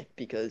own way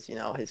because,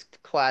 his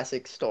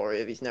classic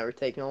story of he's never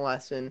taken a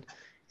lesson.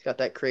 He's got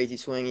that crazy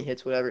swing. He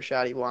hits whatever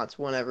shot he wants,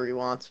 whenever he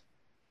wants.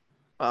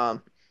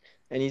 And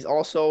he's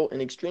also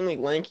an extremely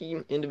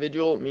lanky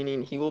individual,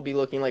 meaning he will be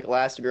looking like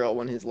Elastigirl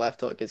when his left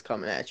hook is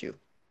coming at you.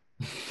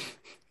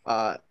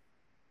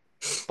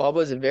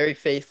 Bubba is a very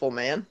faithful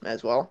man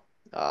as well.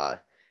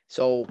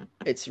 So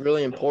it's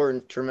really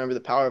important to remember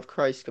the power of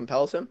Christ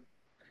compels him.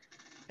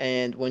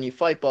 And when you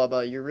fight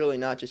Bubba, you're really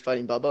not just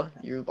fighting Bubba.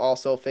 You're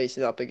also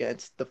facing up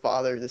against the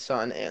Father, the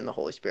Son, and the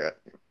Holy Spirit.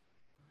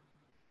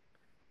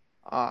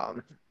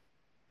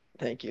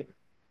 Thank you.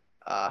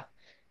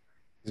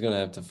 He's going to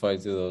have to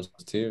fight through those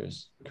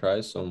tears. He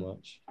cries so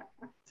much.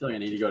 I feel like I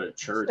need to go to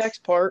church. The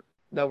next part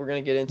that we're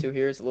going to get into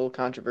here is a little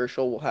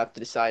controversial. We'll have to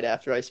decide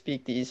after I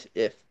speak these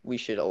if we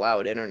should allow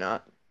it in or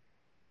not.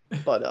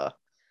 But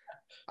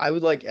I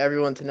would like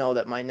everyone to know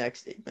that my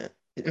next statement...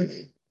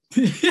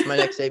 My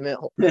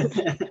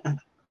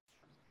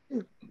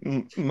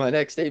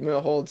next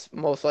statement holds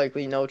most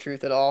likely no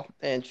truth at all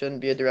and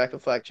shouldn't be a direct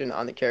reflection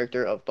on the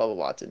character of Bubba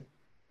Watson.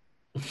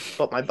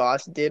 But my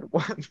boss did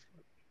once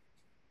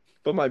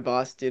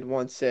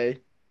say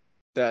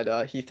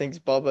that he thinks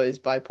Bubba is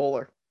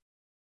bipolar.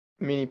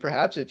 Meaning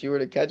perhaps if you were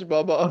to catch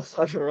Bubba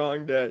on the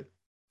wrong day,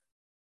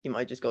 he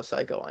might just go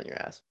psycho on your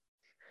ass.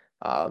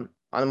 On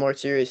a more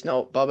serious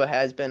note, Bubba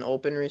has been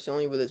open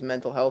recently with his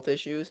mental health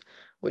issues,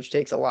 which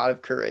takes a lot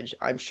of courage.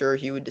 I'm sure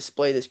he would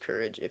display this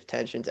courage if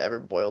tensions ever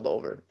boiled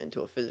over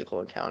into a physical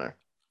encounter.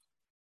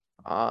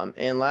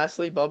 And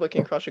lastly, Bubba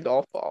can crush a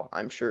golf ball.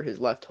 I'm sure his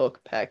left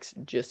hook packs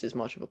just as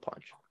much of a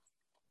punch.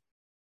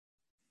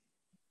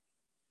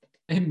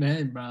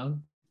 Amen, bro.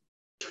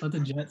 Let the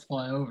Jets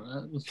fly over.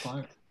 That was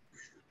fire.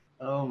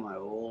 Oh my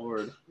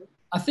Lord.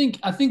 I think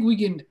we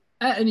can,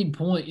 at any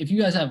point, if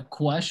you guys have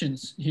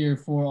questions here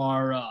for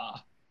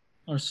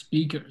our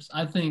speakers,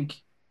 I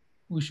think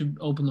we should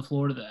open the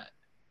floor to that.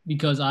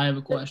 because I have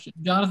a question.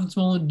 Jonathan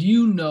Smolin, do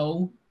you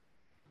know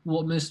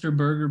what Mr.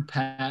 Burger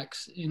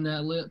packs in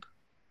that lip?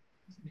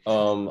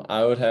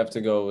 I would have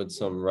to go with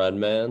some Red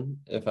Man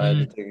if I had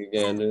to take a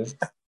gander.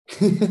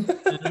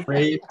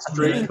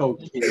 Straight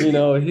cocaine. You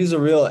know, he's a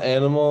real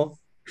animal.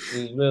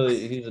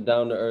 He's a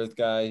down to earth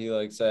guy. He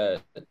likes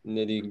that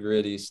nitty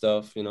gritty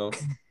stuff, you know.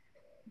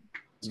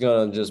 He's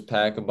gonna just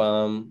pack a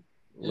bomb,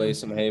 lay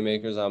some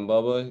haymakers on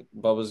Bubba.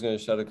 Bubba's gonna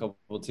shed a couple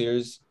of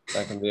tears.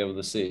 I can be able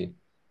to see.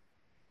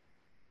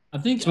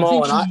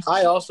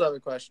 I also have a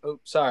question. Oh,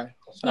 sorry.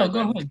 No,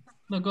 go ahead.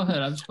 No, go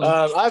ahead.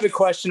 I have a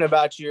question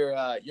about your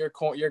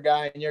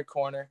guy in your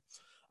corner.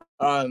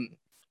 How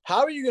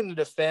are you going to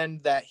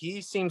defend that?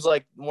 He seems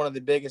like one of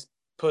the biggest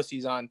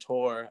pussies on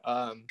tour.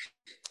 So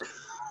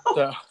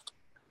I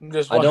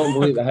don't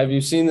believe. Have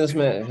you seen this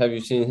man? Have you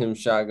seen him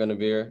shotgun a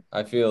beer?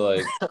 I feel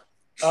like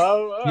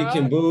he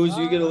can booze.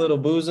 You get a little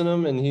booze in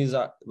him, and he's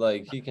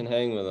like he can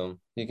hang with them.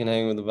 He can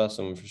hang with the best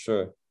of them for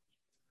sure.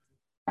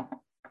 All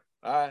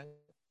right.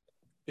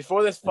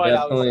 Before this fight, I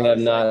definitely have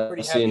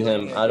not seen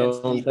him. I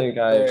don't think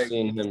I've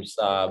seen him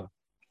sob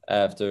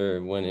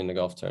after winning the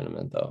golf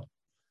tournament, though.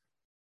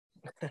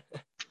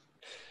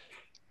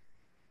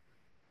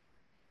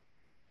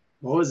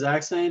 What was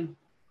Zach saying?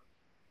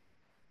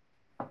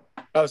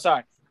 Oh,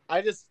 sorry.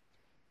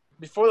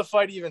 Before the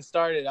fight even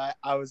started,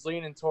 I was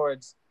leaning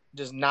towards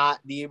just not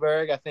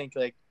D-Berg. I think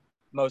like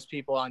most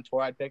people on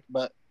tour I'd pick,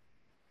 but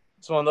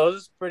it's one of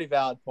those pretty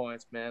valid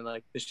points, man.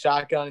 Like the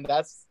shotgun,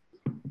 that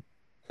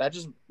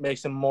just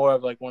makes him more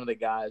of like one of the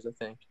guys, I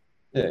think.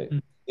 Yeah,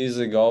 he's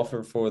a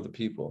golfer for the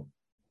people.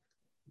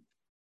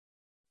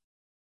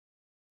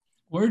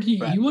 Where'd he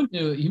went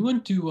to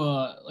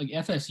like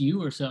FSU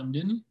or something,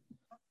 didn't he?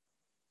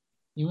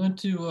 He went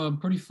to a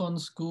pretty fun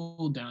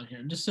school down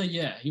here. Just say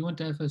yeah, he went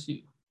to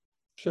FSU.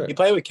 Sure. He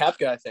played with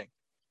Koepka, I think.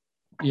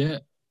 Yeah.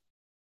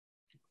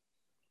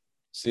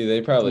 See,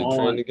 they probably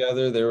trained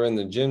together. They were in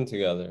the gym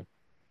together.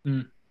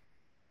 Yeah.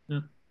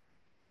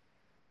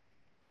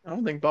 I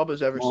don't think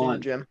Bubba's ever seen a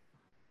gym.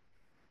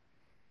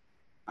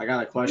 I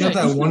got a question.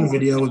 Got that one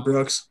video with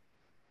Brooks.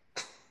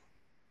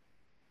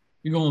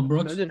 You going with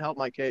Brooks? That didn't help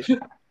my case.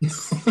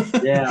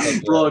 Yeah,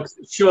 Brooks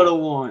should have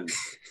won.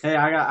 Hey,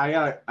 I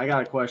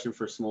got a question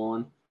for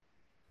Smolin.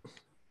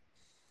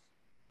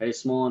 Hey,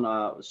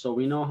 Smolin. So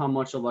we know how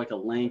much of like a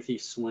lengthy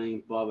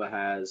swing Bubba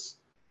has,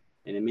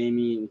 and it may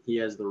mean he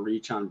has the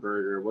reach on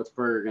Berger. What's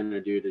Berger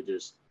gonna do to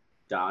just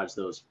dodge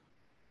those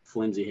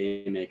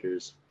flimsy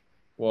haymakers?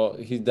 Well,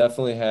 he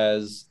definitely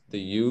has the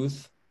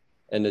youth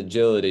and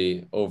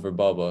agility over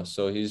Bubba.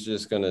 So he's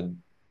just going to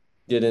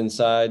get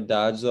inside,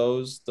 dodge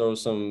those, throw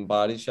some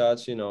body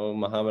shots, you know,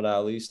 Muhammad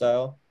Ali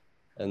style.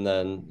 And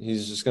then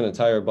he's just going to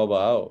tire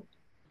Bubba out.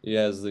 He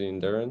has the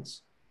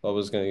endurance.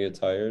 Bubba's going to get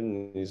tired,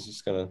 and he's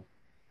just going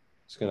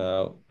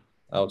to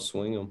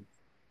outswing him.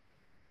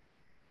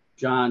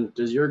 John,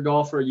 does your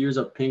golfer use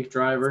a pink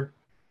driver?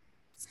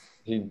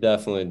 He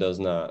definitely does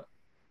not.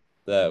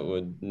 That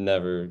would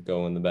never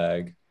go in the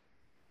bag.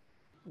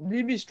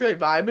 DB straight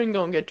vibing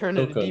gonna get turned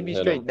into DB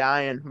straight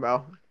dying,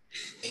 bro.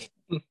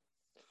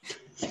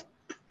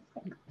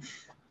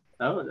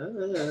 All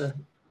right,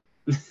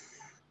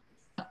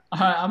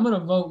 I'm gonna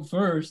vote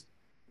first,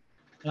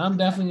 and I'm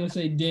definitely gonna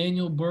say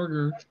Daniel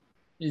Berger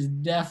is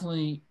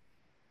definitely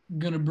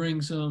gonna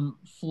bring some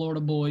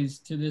Florida boys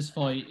to this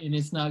fight, and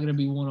it's not gonna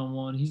be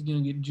 1-on-1. He's gonna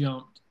get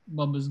jumped.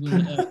 Bubba's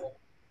gonna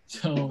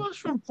so. He's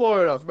from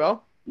Florida,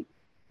 bro.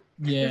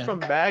 Yeah. He's from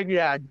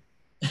Baghdad.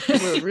 Where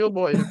the real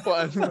boys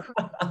play.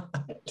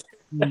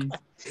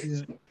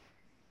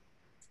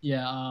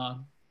 Yeah,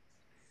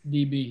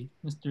 DB,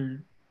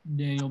 Mr.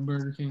 Daniel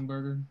Burger King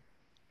Burger.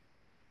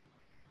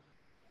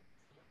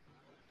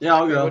 Yeah,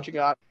 I'll go. What you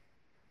got?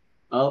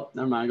 Oh,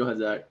 never mind. Go ahead,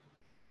 Zach.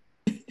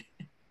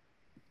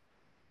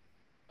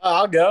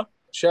 I'll go.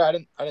 Sure, I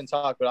didn't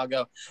talk, but I'll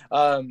go.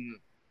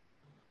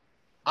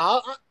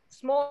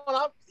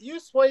 You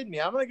swayed me.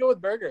 I'm gonna go with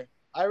Berger.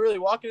 I really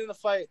walking in the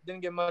fight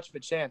didn't get much of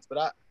a chance,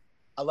 but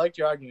I liked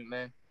your argument,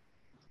 man.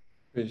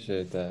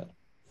 Appreciate that.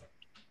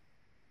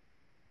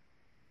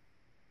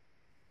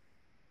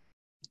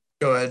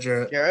 Go ahead,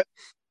 Jarrett.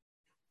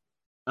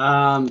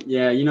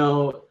 Yeah, you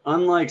know,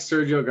 unlike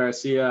Sergio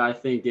Garcia, I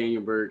think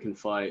Daniel Berger can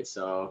fight,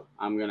 so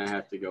I'm gonna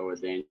have to go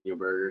with Daniel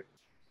Berger.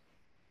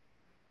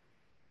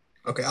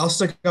 Okay, I'll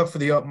stick up for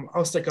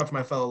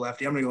my fellow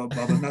lefty. I'm gonna go with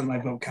Bubba. None of my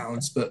vote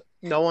counts, but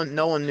no one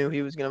knew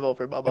he was gonna vote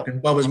for Bubba. Okay,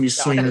 Bubba's me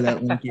swinging to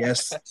that link,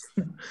 yes.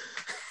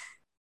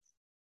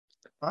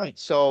 All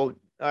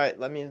right,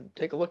 let me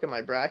take a look at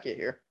my bracket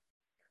here.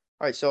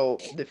 All right, so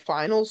the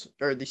finals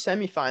or the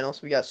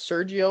semifinals, we got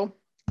Sergio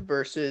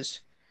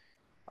versus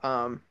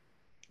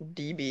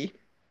DB,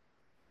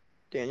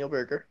 Daniel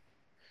Berger,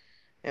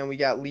 and we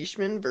got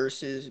Leishman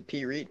versus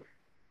P. Reed.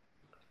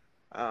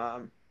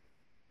 We're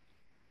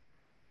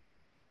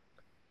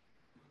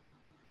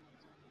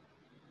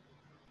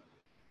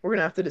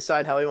gonna have to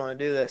decide how we want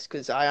to do this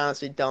because I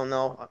honestly don't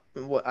know.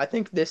 I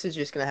think this is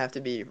just gonna have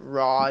to be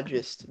raw,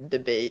 just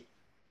debate.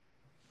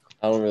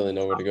 I don't really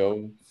know where to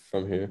go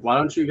from here. Why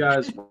don't you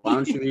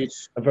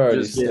each I've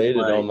already just get, stated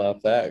like- all my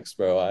facts,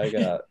 bro. I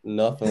got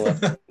nothing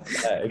left in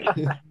the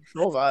bag.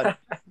 Oh God.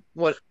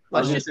 What? I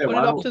was Let's gonna just say, put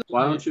it up to the.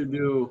 why don't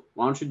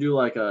you do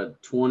like a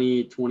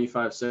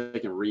 20-25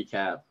 second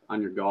recap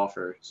on your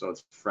golfer so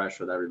it's fresh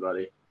with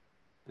everybody,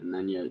 and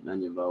then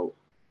you vote.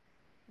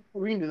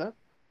 We can do that.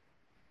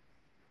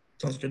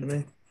 Sounds good to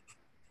me.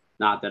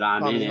 Not that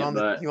I'm Palm, in you it, on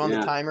but the you on yeah.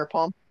 the timer,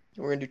 Palm?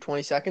 We're gonna do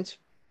 20 seconds.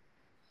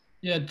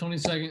 Yeah, 20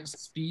 seconds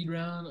speed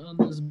round on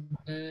this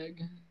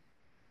bag.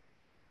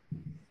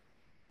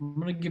 I'm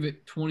gonna give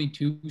it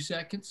 22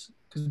 seconds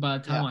because by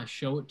the time I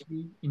show it to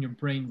you in your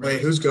brain.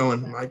 Wait, who's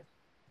going, Mike?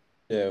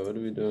 Yeah, what are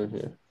we doing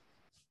here?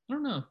 I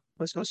don't know.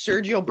 Let's go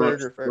Sergio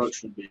Berger Brooks first.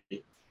 should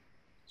be.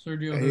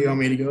 Sergio. Hey, you want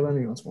me to go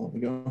then? You want me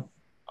to go?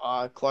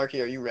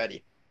 Clarky, are you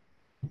ready?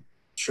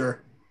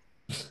 Sure.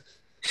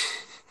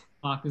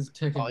 Clock is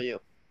ticking. All you.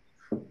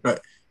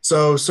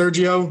 So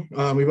Sergio,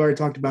 we've already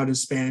talked about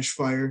his Spanish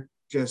fire,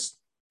 just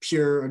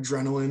pure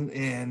adrenaline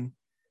and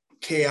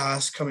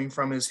chaos coming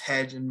from his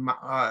head and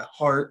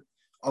heart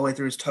all the way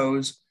through his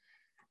toes.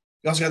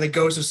 You also got the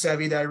ghost of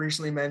Seve that I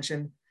recently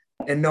mentioned,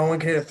 and no one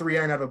can hit a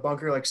 3-iron out of a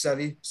bunker like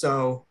Seve,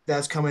 so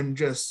that's coming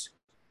just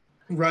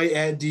right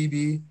at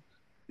DB.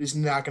 He's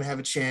not going to have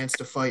a chance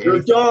to fight.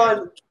 You're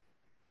done.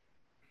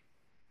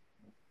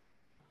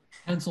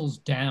 Pencils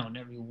down,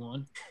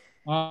 everyone.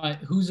 All right,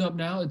 who's up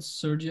now? It's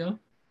Sergio.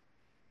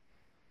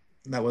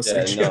 That was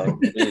Yeah,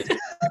 Sergio.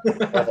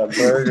 no. Got a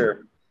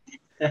burger.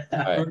 All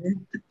right. Burger?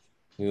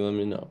 You let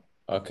me know.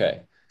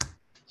 Okay.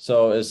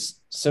 So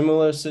it's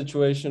similar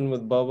situation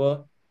with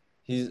Bubba.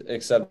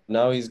 Except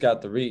now he's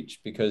got the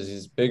reach because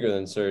he's bigger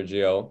than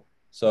Sergio.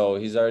 So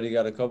he's already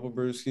got a couple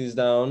brewskis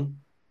down.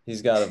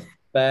 He's got a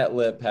fat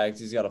lip packed.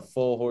 He's got a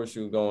full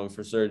horseshoe going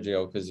for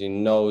Sergio because he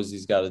knows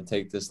he's got to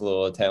take this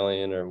little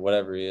Italian or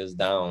whatever he is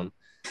down.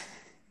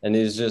 And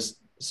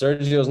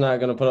Sergio's not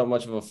going to put up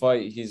much of a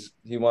fight.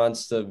 He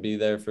wants to be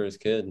there for his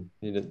kid.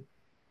 He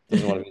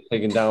doesn't want to be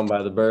taken down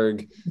by the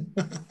Berg.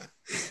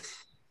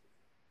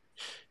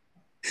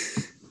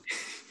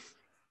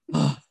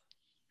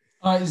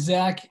 All right,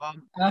 Zach,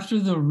 after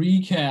the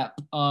recap,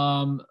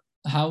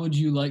 how would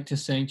you like to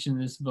sanction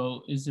this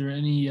vote? Is there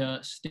any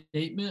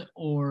statement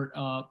or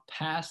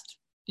past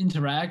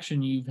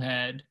interaction you've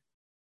had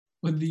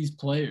with these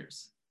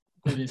players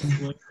that is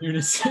your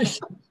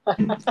decision?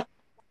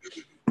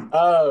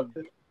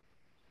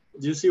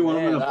 Did you see one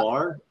of them in a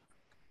bar?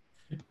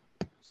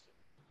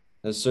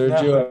 Has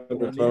Sergio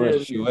ever thrown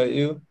a shoe at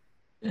you?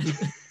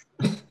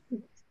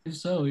 If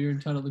so, you're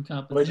entitled to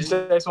compensation. What'd you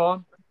say,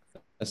 Swan?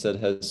 I said,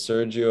 has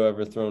Sergio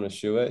ever thrown a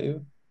shoe at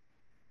you?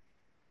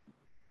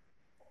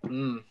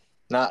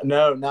 Not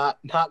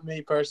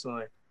me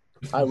personally.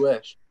 I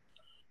wish.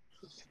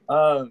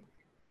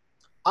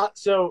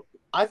 So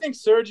I think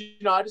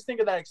Sergio, I just think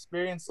of that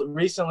experience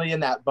recently in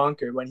that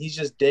bunker when he's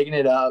just digging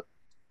it up,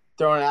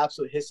 throwing an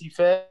absolute hissy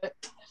fit.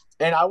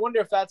 And I wonder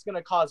if that's going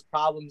to cause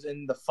problems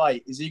in the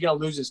fight. Is he going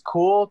to lose his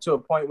cool to a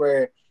point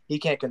where he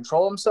can't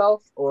control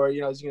himself? Or, is he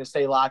going to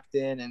stay locked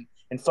in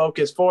and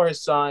focus for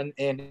his son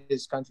and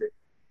his country?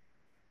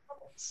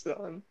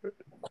 Son.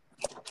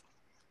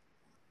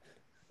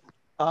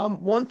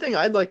 One thing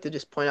I'd like to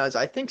just point out is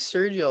I think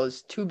Sergio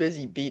is too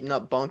busy beating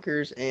up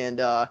bunkers and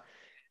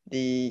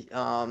the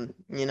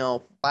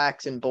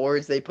plaques and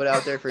boards they put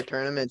out there for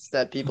tournaments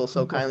that people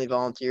so kindly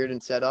volunteered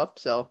and set up.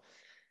 So,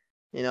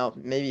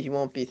 maybe he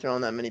won't be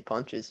throwing that many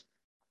punches.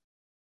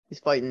 He's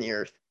fighting the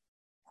earth.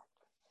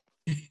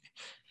 You're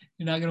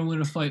not gonna win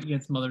a fight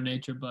against Mother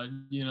Nature, bud.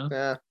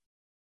 Yeah.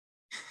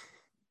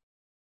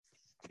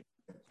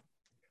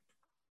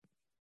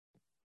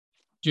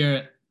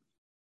 Jarrett,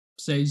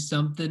 say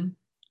something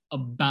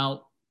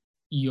about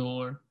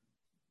your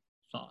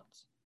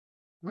thoughts.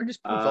 We're just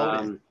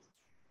voting.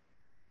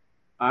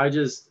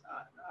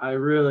 I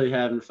really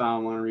haven't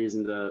found one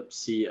reason to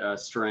see a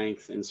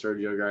strength in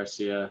Sergio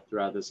Garcia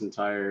throughout this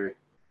entire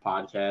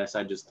podcast.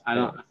 I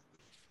don't.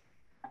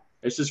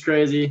 It's just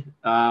crazy.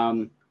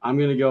 I'm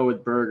gonna go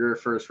with Berger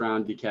first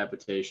round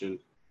decapitation.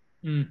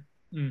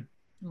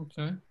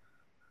 Okay.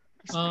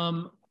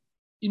 I'm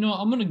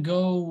gonna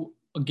go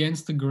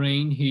against the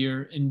grain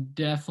here and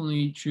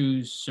definitely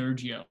choose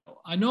Sergio.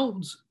 I know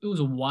it was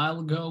a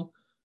while ago,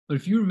 but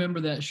if you remember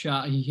that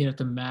shot he hit at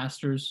the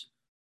Masters,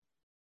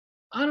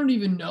 I don't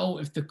even know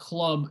if the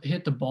club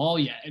hit the ball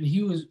yet, and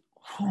he was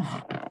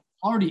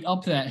already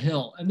up that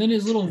hill. And then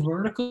his little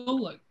vertical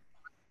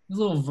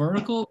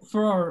for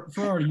our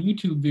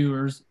YouTube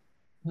viewers,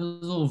 his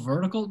little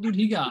vertical, dude,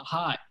 he got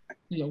high.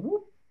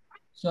 Whoop.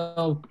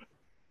 So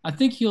I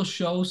think he'll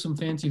show some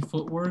fancy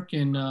footwork,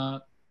 and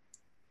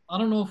I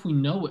don't know if we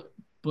know it,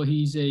 but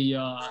he's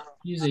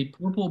a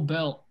purple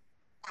belt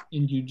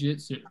in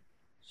jiu-jitsu,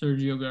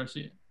 Sergio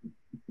Garcia.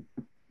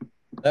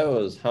 That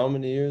was how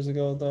many years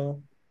ago,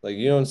 though? Like,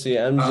 you don't see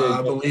MJ.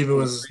 I believe it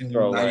was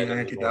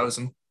 99,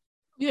 2000.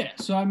 Yeah,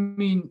 so I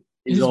mean,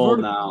 He's his old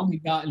vertical's now. only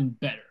gotten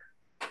better.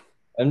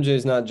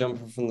 MJ's not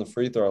jumping from the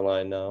free throw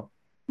line now.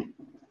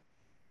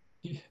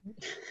 He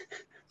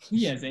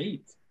has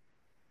 8.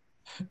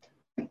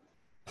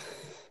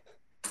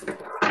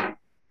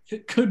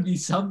 It could be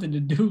something to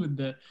do with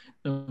the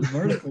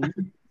vertical.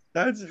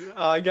 That's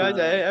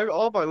guys,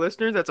 all of our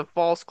listeners, that's a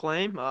false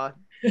claim.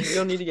 You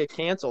don't need to get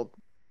canceled.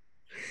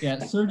 Yeah,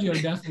 Sergio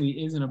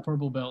definitely isn't a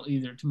purple belt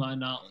either, to my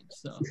knowledge.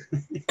 So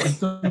I'm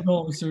still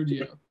going with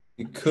Sergio.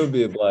 He could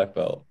be a black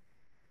belt.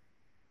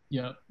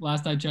 Yeah,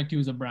 last I checked, he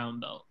was a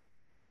brown belt.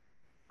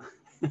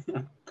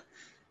 But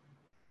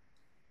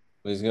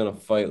he's gonna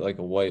fight like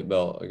a white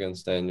belt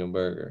against Daniel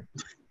Berger.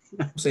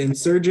 I'm saying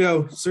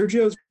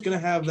Sergio's gonna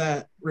have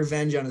that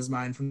revenge on his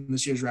mind from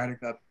this year's Ryder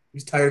Cup.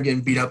 He's tired of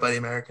getting beat up by the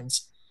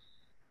Americans.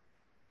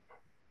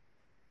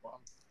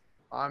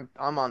 I'm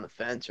on the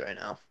fence right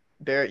now.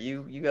 Barrett,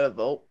 you got to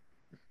vote.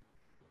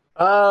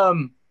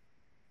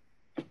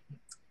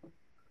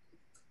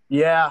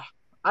 Yeah,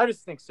 I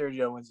just think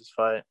Sergio wins this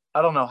fight.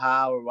 I don't know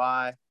how or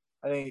why.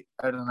 I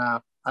don't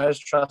know. I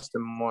just trust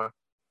him more.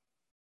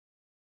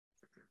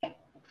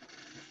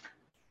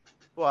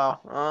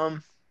 Wow.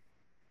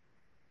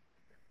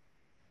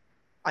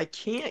 I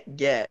can't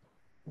get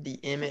the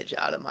image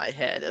out of my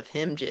head of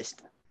him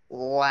just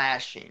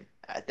lashing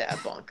at that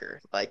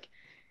bunker. Like,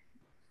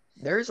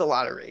 there's a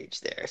lot of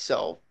rage there.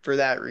 So for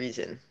that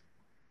reason,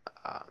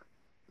 I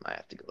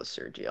have to go with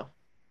Sergio.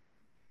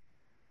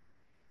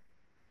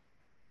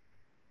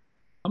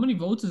 How many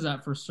votes is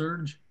that for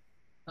Serge?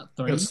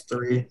 Three? That's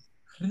three.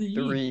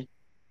 Three.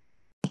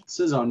 This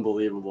is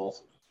unbelievable.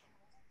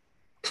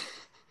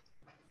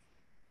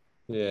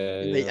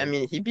 Yeah. I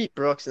mean, he beat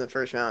Brooks in the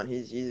first round.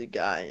 He's a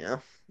guy, you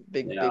know,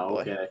 big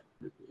boy. Okay.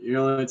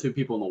 You're the only two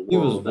people in the world. He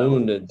was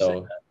wounded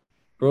though.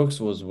 Brooks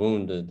was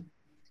wounded.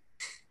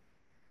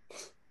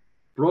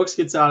 Brooks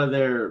gets out of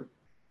there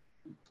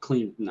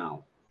clean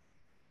now.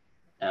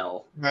 L.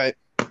 All right,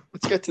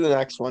 let's get to the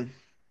next one.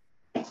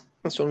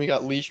 This one we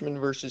got Leishman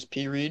versus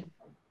P. Reed.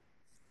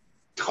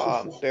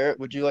 Barrett,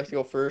 would you like to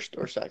go first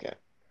or second?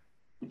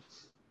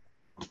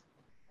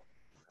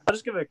 I'll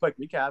just give it a quick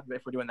recap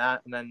if we're doing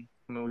that, and then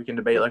we can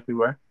debate like we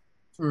were.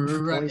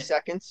 20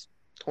 seconds.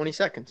 20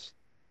 seconds.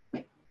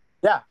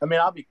 Yeah, I mean,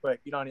 I'll be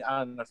quick. I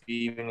don't know if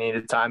you even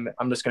needed time.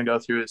 I'm just going to go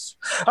through his.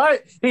 All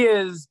right, he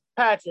is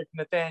Patrick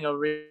Nathaniel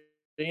Reed,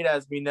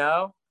 as we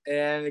know.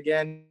 And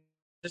again,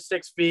 just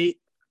 6 feet,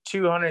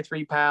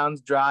 203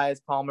 pounds, dry as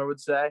Palmer would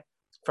say,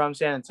 from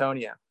San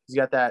Antonio. He's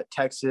got that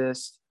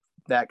Texas,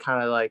 that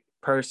kind of like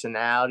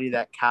personality,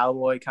 that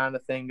cowboy kind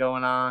of thing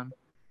going on.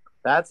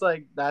 That's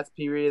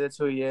P. Reed. That's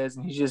who he is,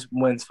 and he just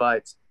wins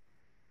fights.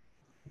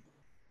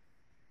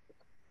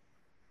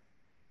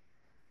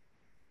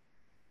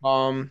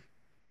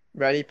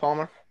 Ready,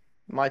 Palmer?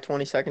 My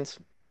 20 seconds.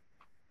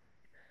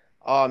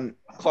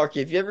 Clark,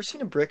 have you ever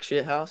seen a brick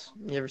shit house?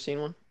 You ever seen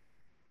one?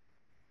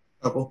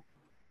 Couple.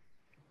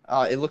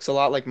 It looks a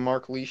lot like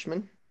Mark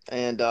Leishman,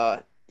 and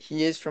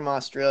he is from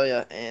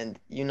Australia, and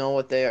you know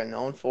what they are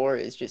known for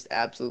is just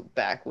absolute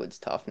backwoods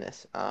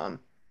toughness.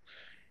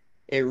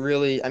 It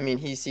really, I mean,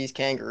 he sees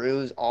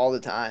kangaroos all the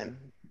time.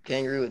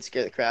 Kangaroo would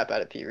scare the crap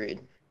out of P. Reed.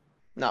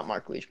 Not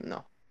Mark Leishman, though.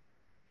 I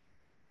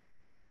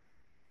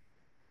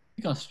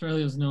think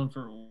Australia is known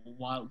for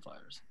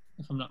wildfires,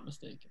 if I'm not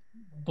mistaken.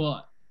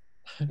 But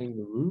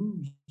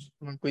Kangaroos.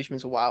 Mark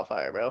Leishman's a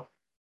wildfire, bro.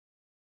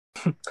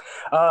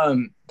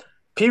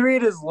 P.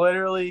 Reed is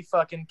literally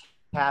fucking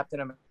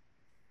Captain America.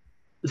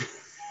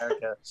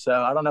 So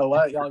I don't know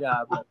what y'all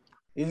got, but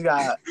he's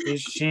got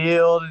his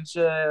shield and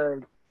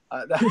shit.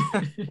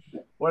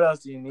 What else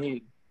do you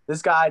need?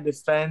 This guy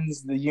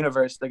defends the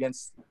universe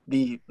against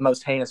the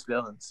most heinous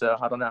villains. So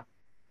I don't know.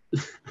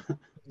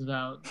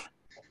 Without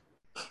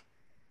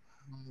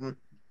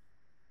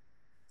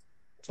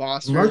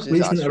Mark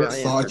Leishman ever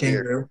fought a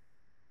kangaroo?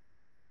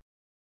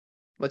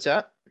 What's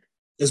that?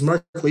 Has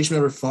Mark Leishman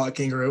ever fought a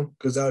kangaroo?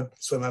 Because that would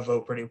sway my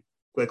vote pretty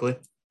quickly.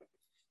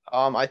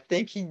 I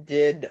think he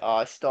did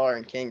star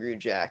in Kangaroo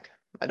Jack.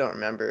 I don't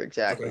remember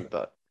exactly,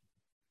 but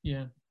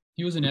yeah,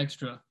 he was an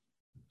extra.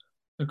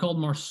 They're called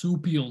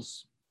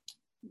marsupials.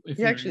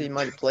 He actually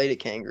might have played a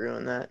kangaroo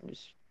in that.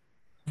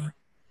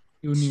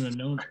 You wouldn't even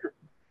know it.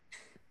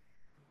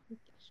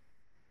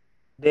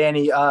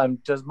 Danny,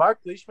 does Mark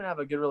Leishman have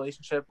a good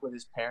relationship with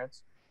his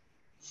parents?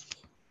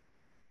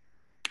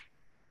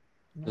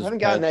 I haven't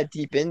gotten that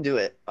deep into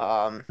it.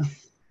 I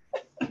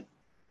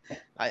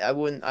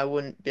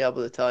wouldn't be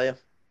able to tell you.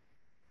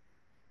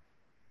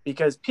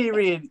 Because P.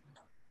 Reed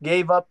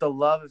gave up the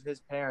love of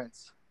his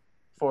parents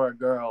for a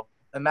girl.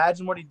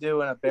 Imagine what he'd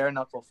do in a bare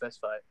knuckle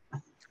fist fight.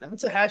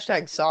 That's a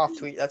hashtag soft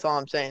tweet. That's all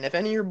I'm saying. If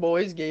any of your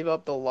boys gave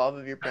up the love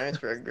of your parents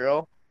for a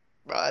girl,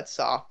 bro, that's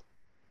soft.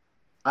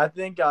 I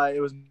think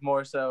it was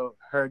more so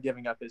her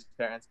giving up his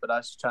parents, but I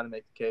was just trying to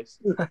make the case.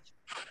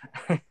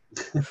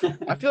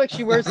 I feel like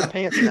she wears the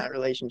pants in that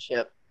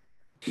relationship.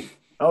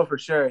 Oh, for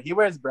sure. He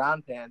wears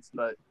brown pants,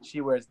 but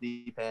she wears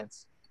the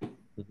pants.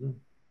 Mm-hmm.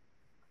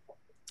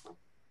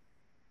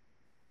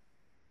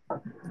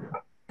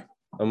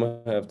 I'm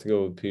going to have to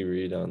go with P.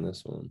 Reed on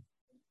this one.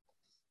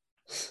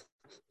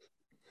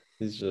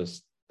 He's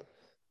just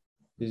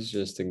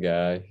a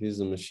guy.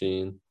 He's a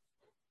machine.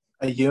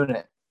 A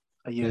unit.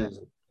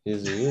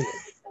 He's a unit.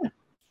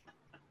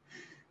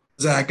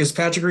 Zach, is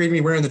Patrick Reed gonna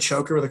be wearing the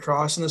choker with a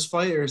cross in this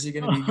fight, or is he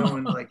gonna be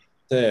going like?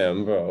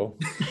 Damn, bro.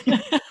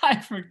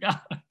 I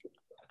forgot.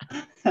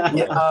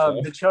 Yeah,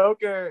 the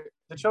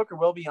choker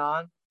will be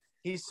on.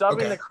 He's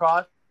subbing the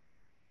cross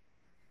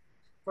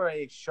for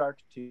a shark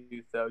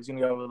tooth, though. He's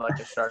gonna go with like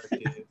a shark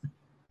tooth.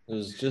 It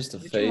was just a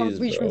Mark phase,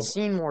 bro. Leishman's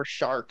seen more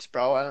sharks,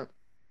 bro. I don't.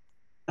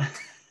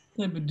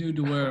 Type of dude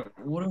to wear.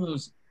 What are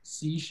those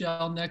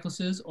seashell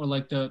necklaces or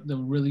like the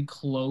really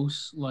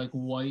close like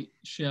white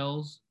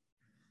shells?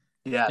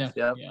 Yeah.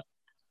 Yeah.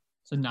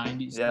 It's a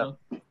 90s look.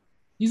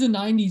 He's a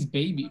 90s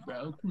baby,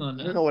 bro. Come on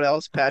now. I don't know what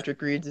else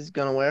Patrick Reed is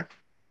gonna wear.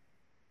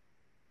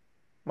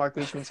 Mark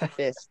Leishman's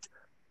fist,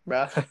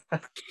 bro.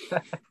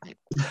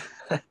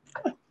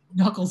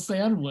 Knuckle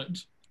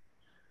sandwich.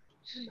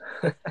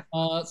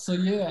 So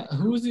yeah,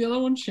 who was the other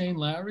one? Shane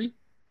Lowry?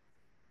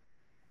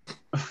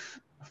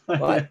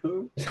 What?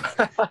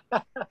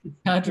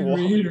 Patrick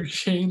Reed or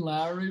Shane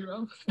Lowry,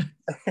 bro?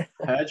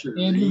 Patrick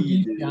Andrew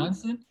Reed, Beef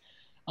Johnson.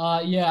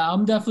 Yeah,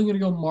 I'm definitely gonna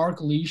go Mark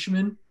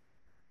Leishman.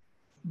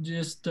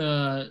 Just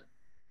for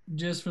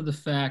the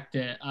fact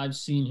that I've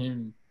seen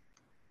him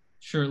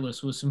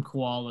shirtless with some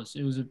koalas.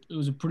 It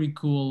was a pretty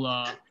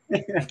cool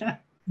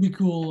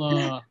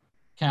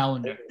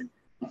calendar.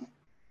 It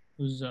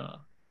was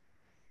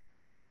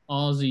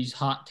Aussie's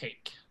hot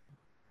take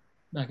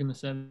back in the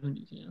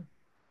 70s, you know.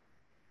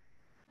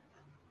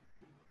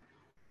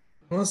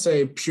 I want to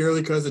say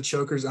purely because the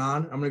choker's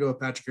on, I'm gonna go with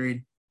Patrick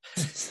Reed.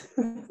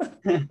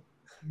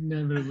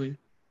 Inevitably.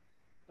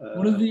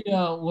 What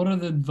are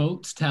the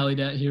votes tallied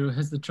at here?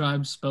 Has the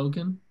tribe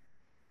spoken?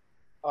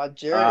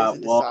 Jared is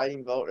a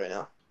deciding vote right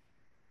now.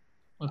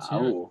 Let's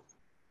hear it.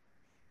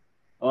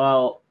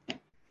 Well,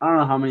 I don't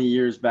know how many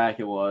years back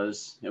it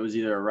was. It was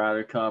either a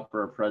Ryder Cup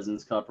or a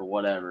President's Cup or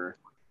whatever.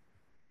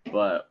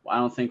 But I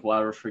don't think we'll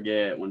ever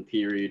forget when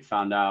P. Reed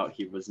found out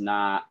he was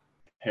not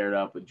paired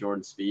up with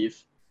Jordan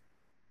Spieth.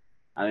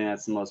 I think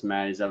that's the most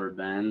mad he's ever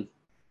been.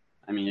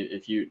 I mean,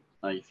 if you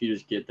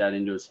just get that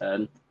into his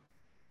head,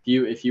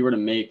 if you were to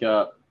make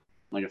up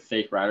like a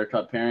fake Ryder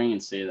Cup pairing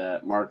and say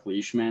that Mark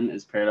Leishman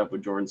is paired up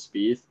with Jordan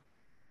Spieth,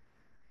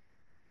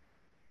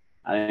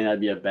 I think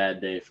that'd be a bad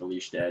day for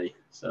Leash Daddy.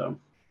 So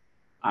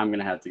I'm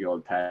gonna have to go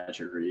with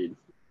Patrick Reed.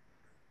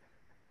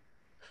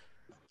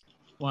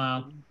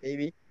 Wow.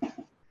 Baby.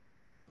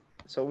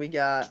 So we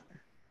got.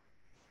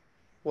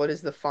 What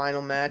is the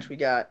final match? We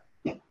got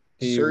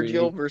P.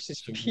 Sergio Reed.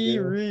 versus P.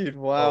 Reed.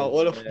 Wow,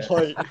 what a man.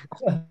 fight!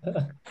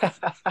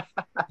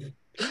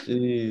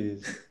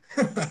 Jeez.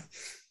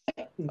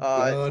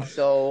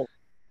 So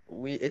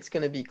it's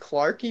gonna be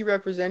Clarkey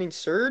representing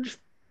Serge,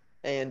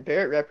 and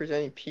Barrett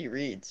representing P.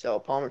 Reed. So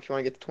Palmer, if you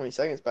want to get the 20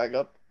 seconds back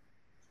up.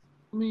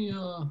 Let me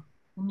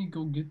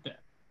go get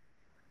that.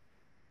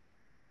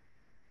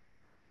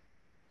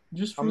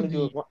 Just for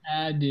the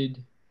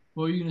added.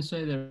 What were you gonna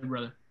say there,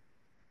 brother?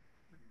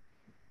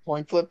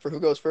 Coin flip for who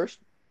goes first.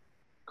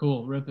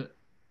 Cool, rip it.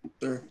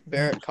 Sure.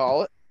 Barrett,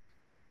 call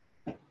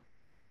it.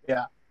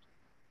 Yeah.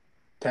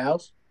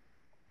 Tails?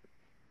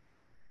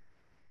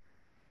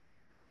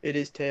 It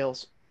is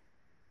tails.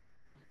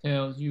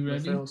 Tails, you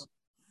ready? Tails.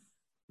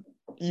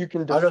 You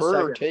can I'll go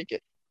defer or second. take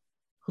it.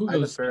 Who I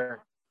goes?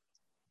 defer.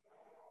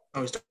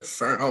 Oh, he's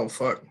deferring. Oh,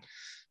 fuck.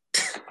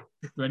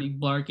 Ready,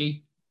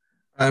 Blarky?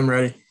 I'm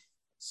ready.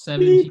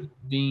 17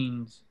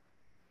 beans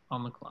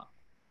on the clock.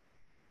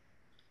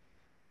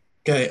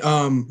 Okay.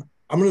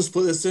 I'm gonna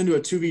split this into a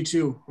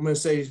 2v2. I'm gonna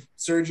say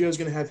Sergio's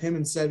gonna have him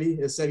and Sevi,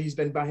 as Sevi's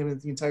been by him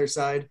the entire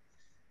side. And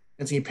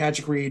it's gonna be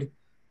Patrick Reed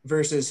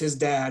versus his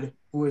dad,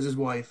 who is his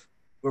wife,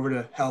 whoever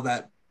the hell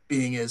that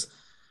being is.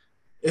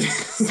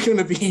 It's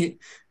gonna be.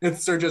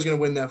 Sergio's gonna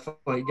win that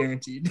fight,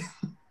 guaranteed.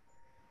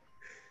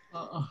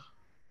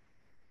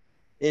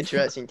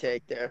 Interesting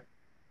take there.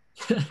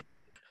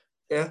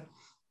 Yeah.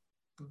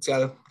 It's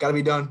gotta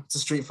be done. It's a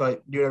street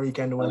fight. Do whatever you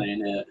can to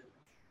win.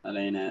 That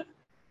ain't it.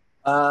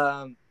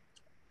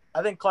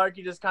 I think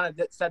Clarkey just kind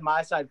of said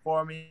my side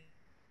for me,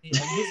 and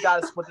he's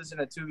got to split this in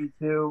a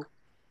 2v2.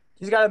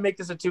 He's got to make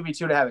this a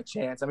 2v2 to have a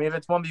chance. I mean, if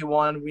it's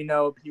 1v1, we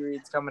know P.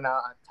 Reed's coming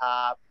out on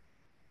top.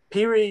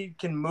 P. Reed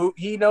can move.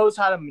 He knows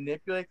how to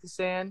manipulate the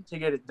sand to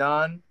get it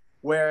done,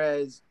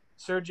 whereas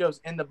Sergio's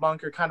in the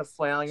bunker kind of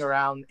flailing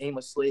around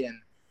aimlessly, and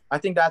I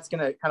think that's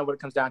kind of what it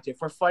comes down to.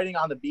 If we're fighting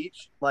on the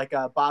beach, like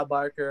Bob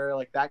Barker,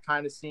 like that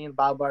kind of scene,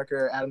 Bob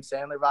Barker, Adam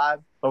Sandler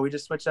vibe, but we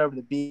just switch over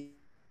to the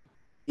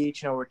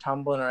beach, we're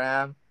tumbling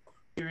around.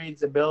 P.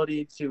 Reed's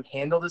ability to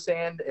handle the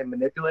sand and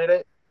manipulate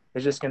it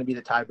is just going to be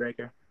the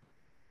tiebreaker.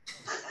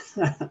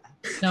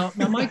 Now,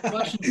 my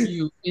question for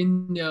you: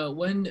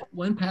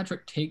 when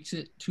Patrick takes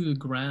it to the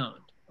ground,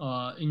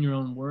 in your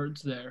own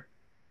words, there,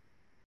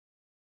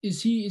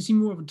 is he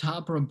more of a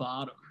top or a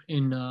bottom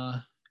in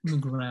the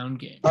ground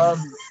game?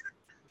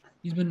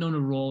 He's been known to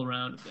roll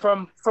around a bit.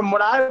 From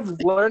what I've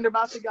learned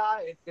about the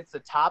guy, it's a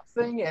top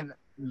thing, and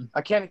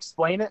I can't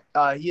explain it.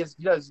 He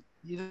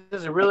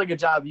does a really good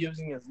job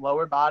using his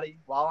lower body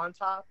while on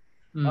top.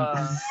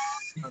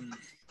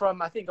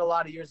 From I think a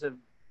lot of years of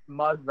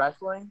mud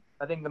wrestling.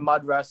 I think the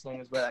mud wrestling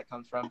is where that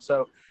comes from.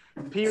 So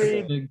P.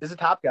 Reed is a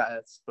top guy.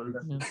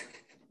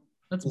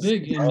 That's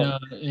big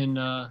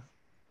in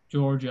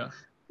Georgia.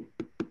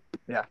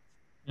 Yeah.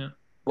 Yeah.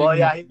 Well,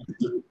 yeah, he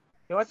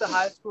went to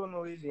high school in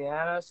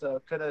Louisiana,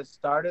 so could have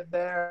started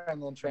there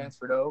and then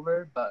transferred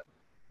over, but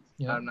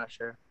I'm not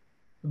sure.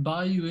 The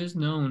Bayou is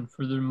known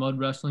for their mud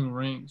wrestling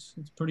rings.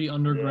 It's pretty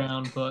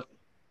underground, but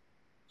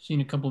I've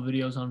seen a couple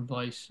videos on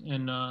Vice,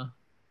 and that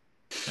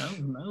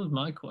was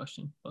my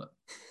question. But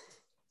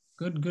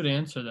good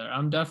answer there.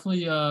 I'm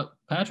definitely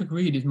Patrick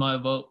Reed is my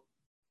vote.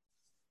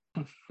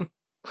 I'm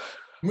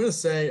gonna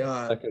say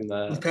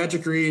with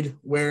Patrick Reed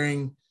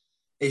wearing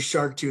a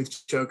shark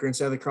tooth choker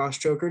instead of the cross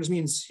choker just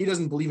means he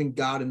doesn't believe in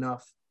God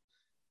enough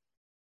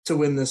to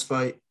win this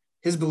fight.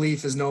 His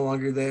belief is no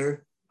longer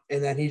there,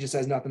 and then he just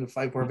has nothing to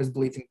fight for. If his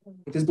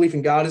belief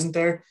in God isn't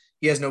there,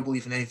 he has no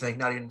belief in anything,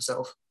 not even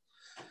himself.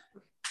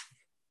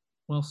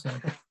 Well said.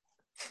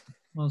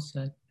 Well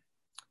said.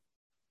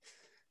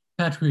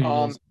 Patrick Reed.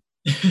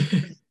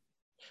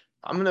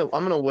 I'm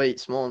gonna wait.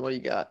 Smolin, what do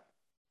you got?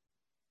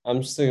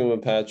 I'm sticking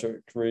with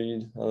Patrick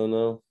Reed. I don't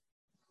know.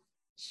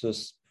 It's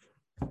just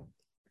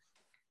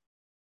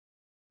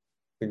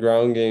the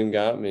ground game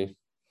got me.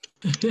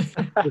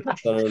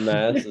 Center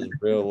mass is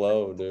real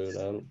low,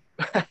 dude.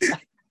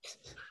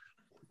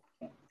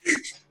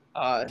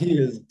 He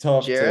is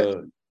tough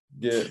to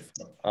get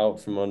out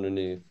from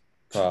underneath,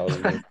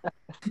 probably.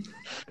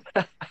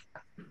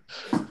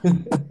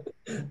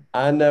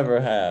 I never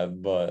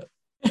have, but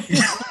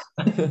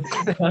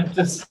I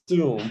just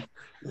assume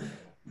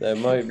that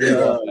might be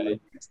why.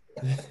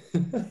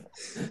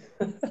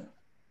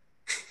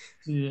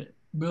 Yeah,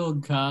 Bill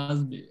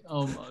Cosby.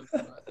 Oh my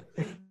God.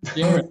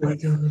 Oh my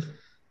God.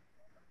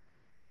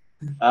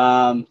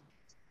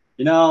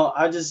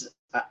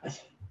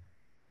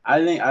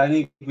 I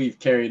think we've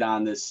carried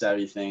on this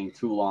Sevy thing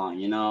too long.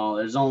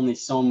 There's only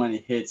so many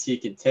hits he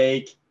can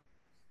take.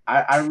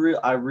 I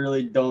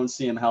really don't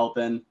see him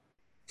helping.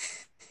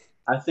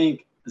 I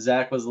think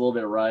Zach was a little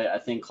bit right. I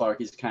think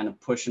Clarkie's kind of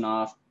pushing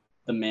off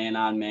the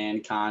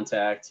man-on-man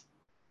contact.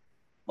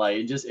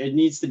 Like, it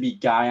needs to be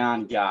guy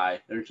on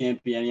guy. There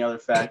can't be any other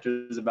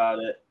factors about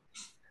it.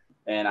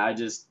 And I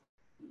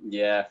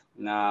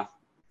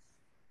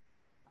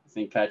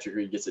think Patrick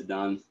Reed gets it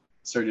done.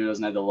 Sergio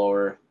doesn't have the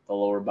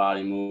lower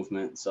body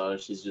movement, so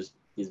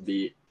he's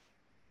beat.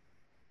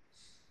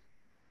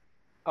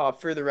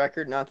 For the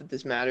record, not that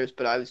this matters,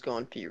 but I was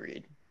going P.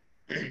 Reed.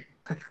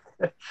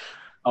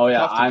 Oh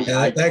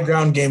yeah, that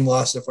ground game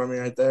lost it for me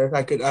right there.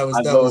 I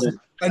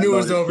knew it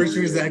was over as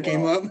soon as that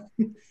came up.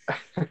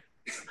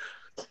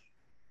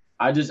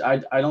 I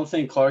don't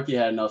think Clarkie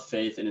had enough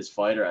faith in his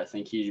fighter. I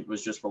think he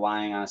was just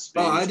relying on a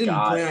Spanish I didn't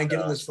guy. plan on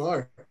getting this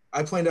far.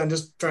 I planned on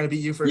just trying to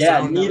beat you first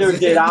round. Yeah, neither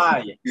did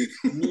I.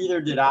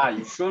 Neither did I.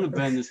 You shouldn't have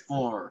been this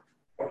far.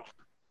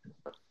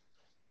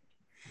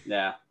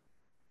 Yeah.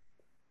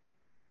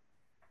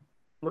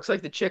 Looks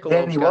like the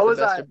Chickalopes got the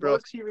best of Brooks.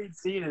 What was he Reed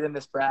seated in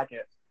this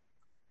bracket?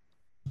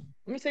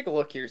 Let me take a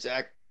look here,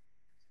 Zach.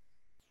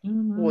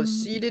 Was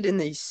seated in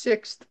the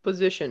 6th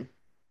position.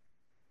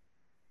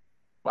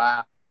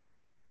 Wow.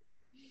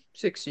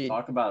 6th seed.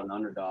 Talk about an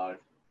underdog.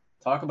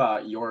 Talk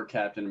about your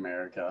Captain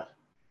America.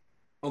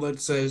 Well,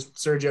 let's say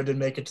Sergio did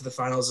make it to the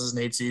finals as an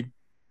 8 seed.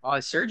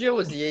 Sergio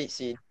was the 8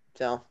 seed.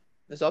 So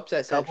there's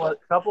upset. Couple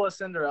of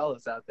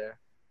Cinderellas out there.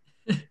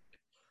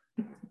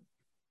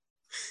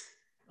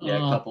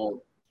 Yeah,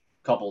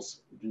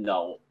 couples.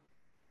 No.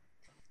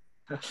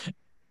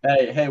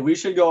 Hey, we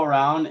should go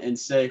around and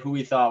say who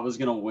we thought was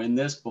gonna win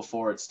this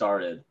before it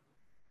started.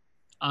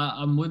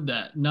 I'm with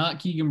that. Not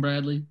Keegan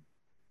Bradley.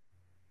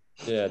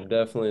 Yeah,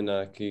 definitely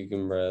not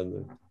Keegan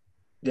Bradley.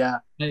 Yeah.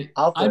 Hey,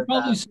 I'd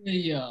probably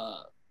say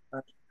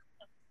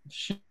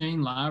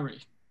Shane Lowry.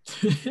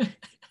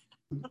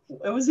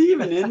 Was he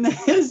even in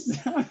this?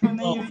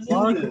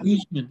 Mark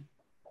Leishman.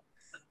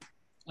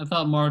 I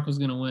thought Mark was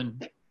gonna win.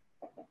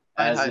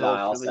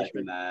 I'll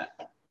second that.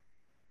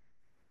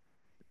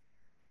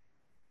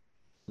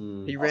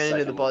 He ran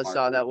into the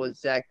buzzsaw that was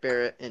Zach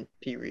Barrett and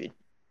P. Reed.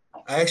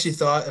 I actually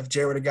thought if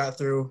Jay would have got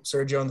through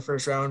Sergio in the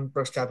first round,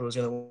 Brooks Koepka was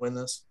going to win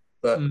this.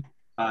 But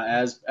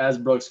as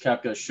Brooks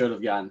Koepka should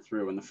have gotten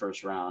through in the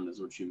first round, is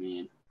what you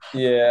mean?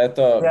 Yeah, I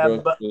thought. Yeah,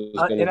 Brooks but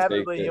was gonna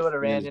inevitably take he would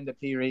have ran it. into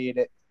P. Reed.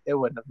 It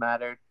wouldn't have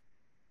mattered.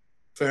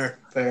 Fair.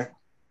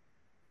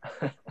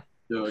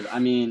 Dude, I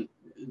mean,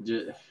 it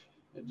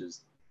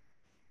just.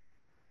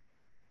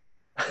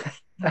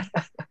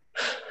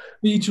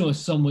 Speechless,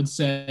 some would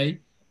say.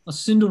 A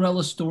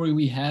Cinderella story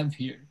we have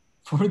here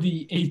for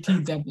the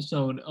 18th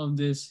episode of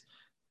this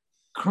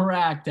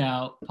cracked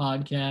out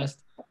podcast.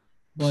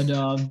 But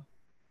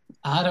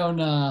I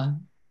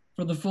don't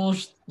for the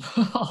first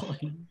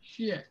holy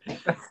shit.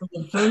 For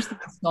the first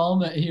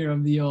installment here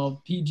of the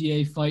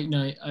PGA Fight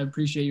Night, I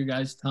appreciate your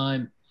guys'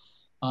 time.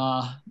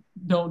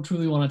 Don't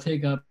truly want to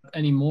take up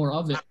any more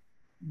of it.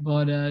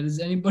 But does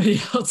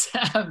anybody else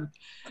have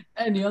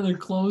any other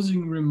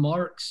closing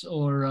remarks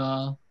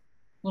or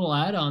little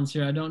add-ons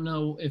here? I don't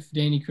know if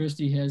Danny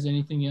Christie has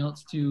anything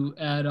else to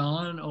add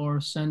on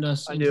or send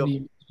us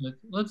into the.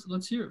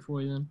 Let's hear it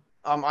for you then.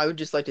 I would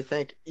just like to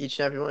thank each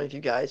and every one of you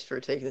guys for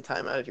taking the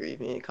time out of your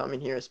evening and coming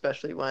here,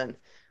 especially when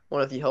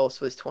one of the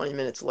hosts was 20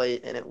 minutes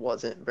late and it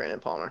wasn't Brandon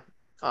Palmer.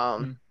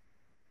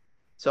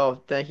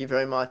 So thank you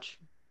very much.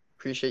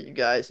 Appreciate you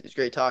guys. It was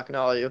great talking to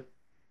all of you.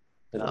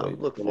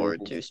 Look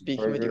forward to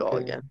speaking with you all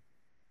again.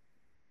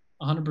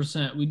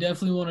 100%. We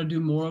definitely want to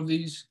do more of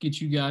these, get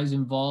you guys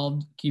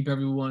involved, keep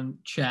everyone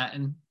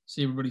chatting,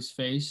 see everybody's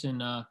face. And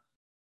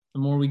the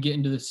more we get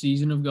into the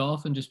season of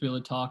golf and just be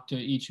able to talk to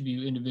each of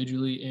you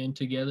individually and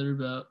together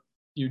about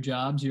your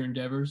jobs, your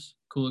endeavors,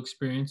 cool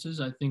experiences,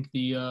 I think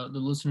the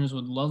listeners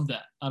would love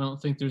that. I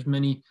don't think there's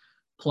many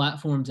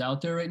platforms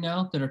out there right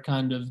now that are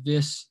kind of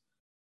this,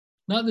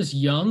 not this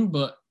young,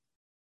 but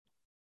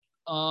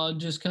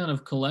just kind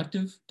of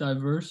collective,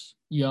 diverse,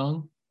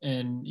 young,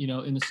 and,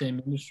 in the same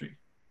industry.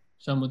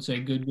 Some would say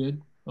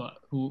good, but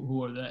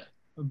who are they?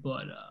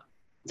 But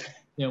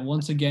yeah,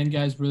 once again,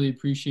 guys, really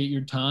appreciate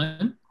your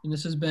time. And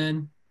this has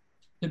been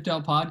Tipped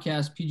Out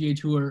Podcast, PGA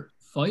Tour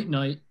Fight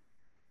Night.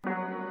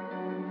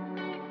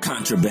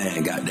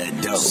 Contraband got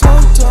that dope.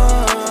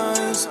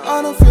 Sometimes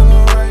I don't feel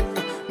alright.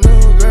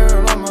 New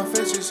girl on my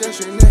face, she said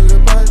she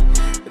nigga, but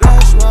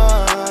that's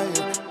why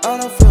I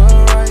don't feel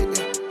alright.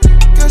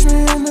 Catch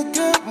me in the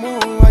good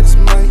mood, I just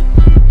might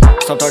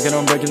stop talking,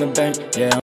 I'm breaking the bank. Yeah.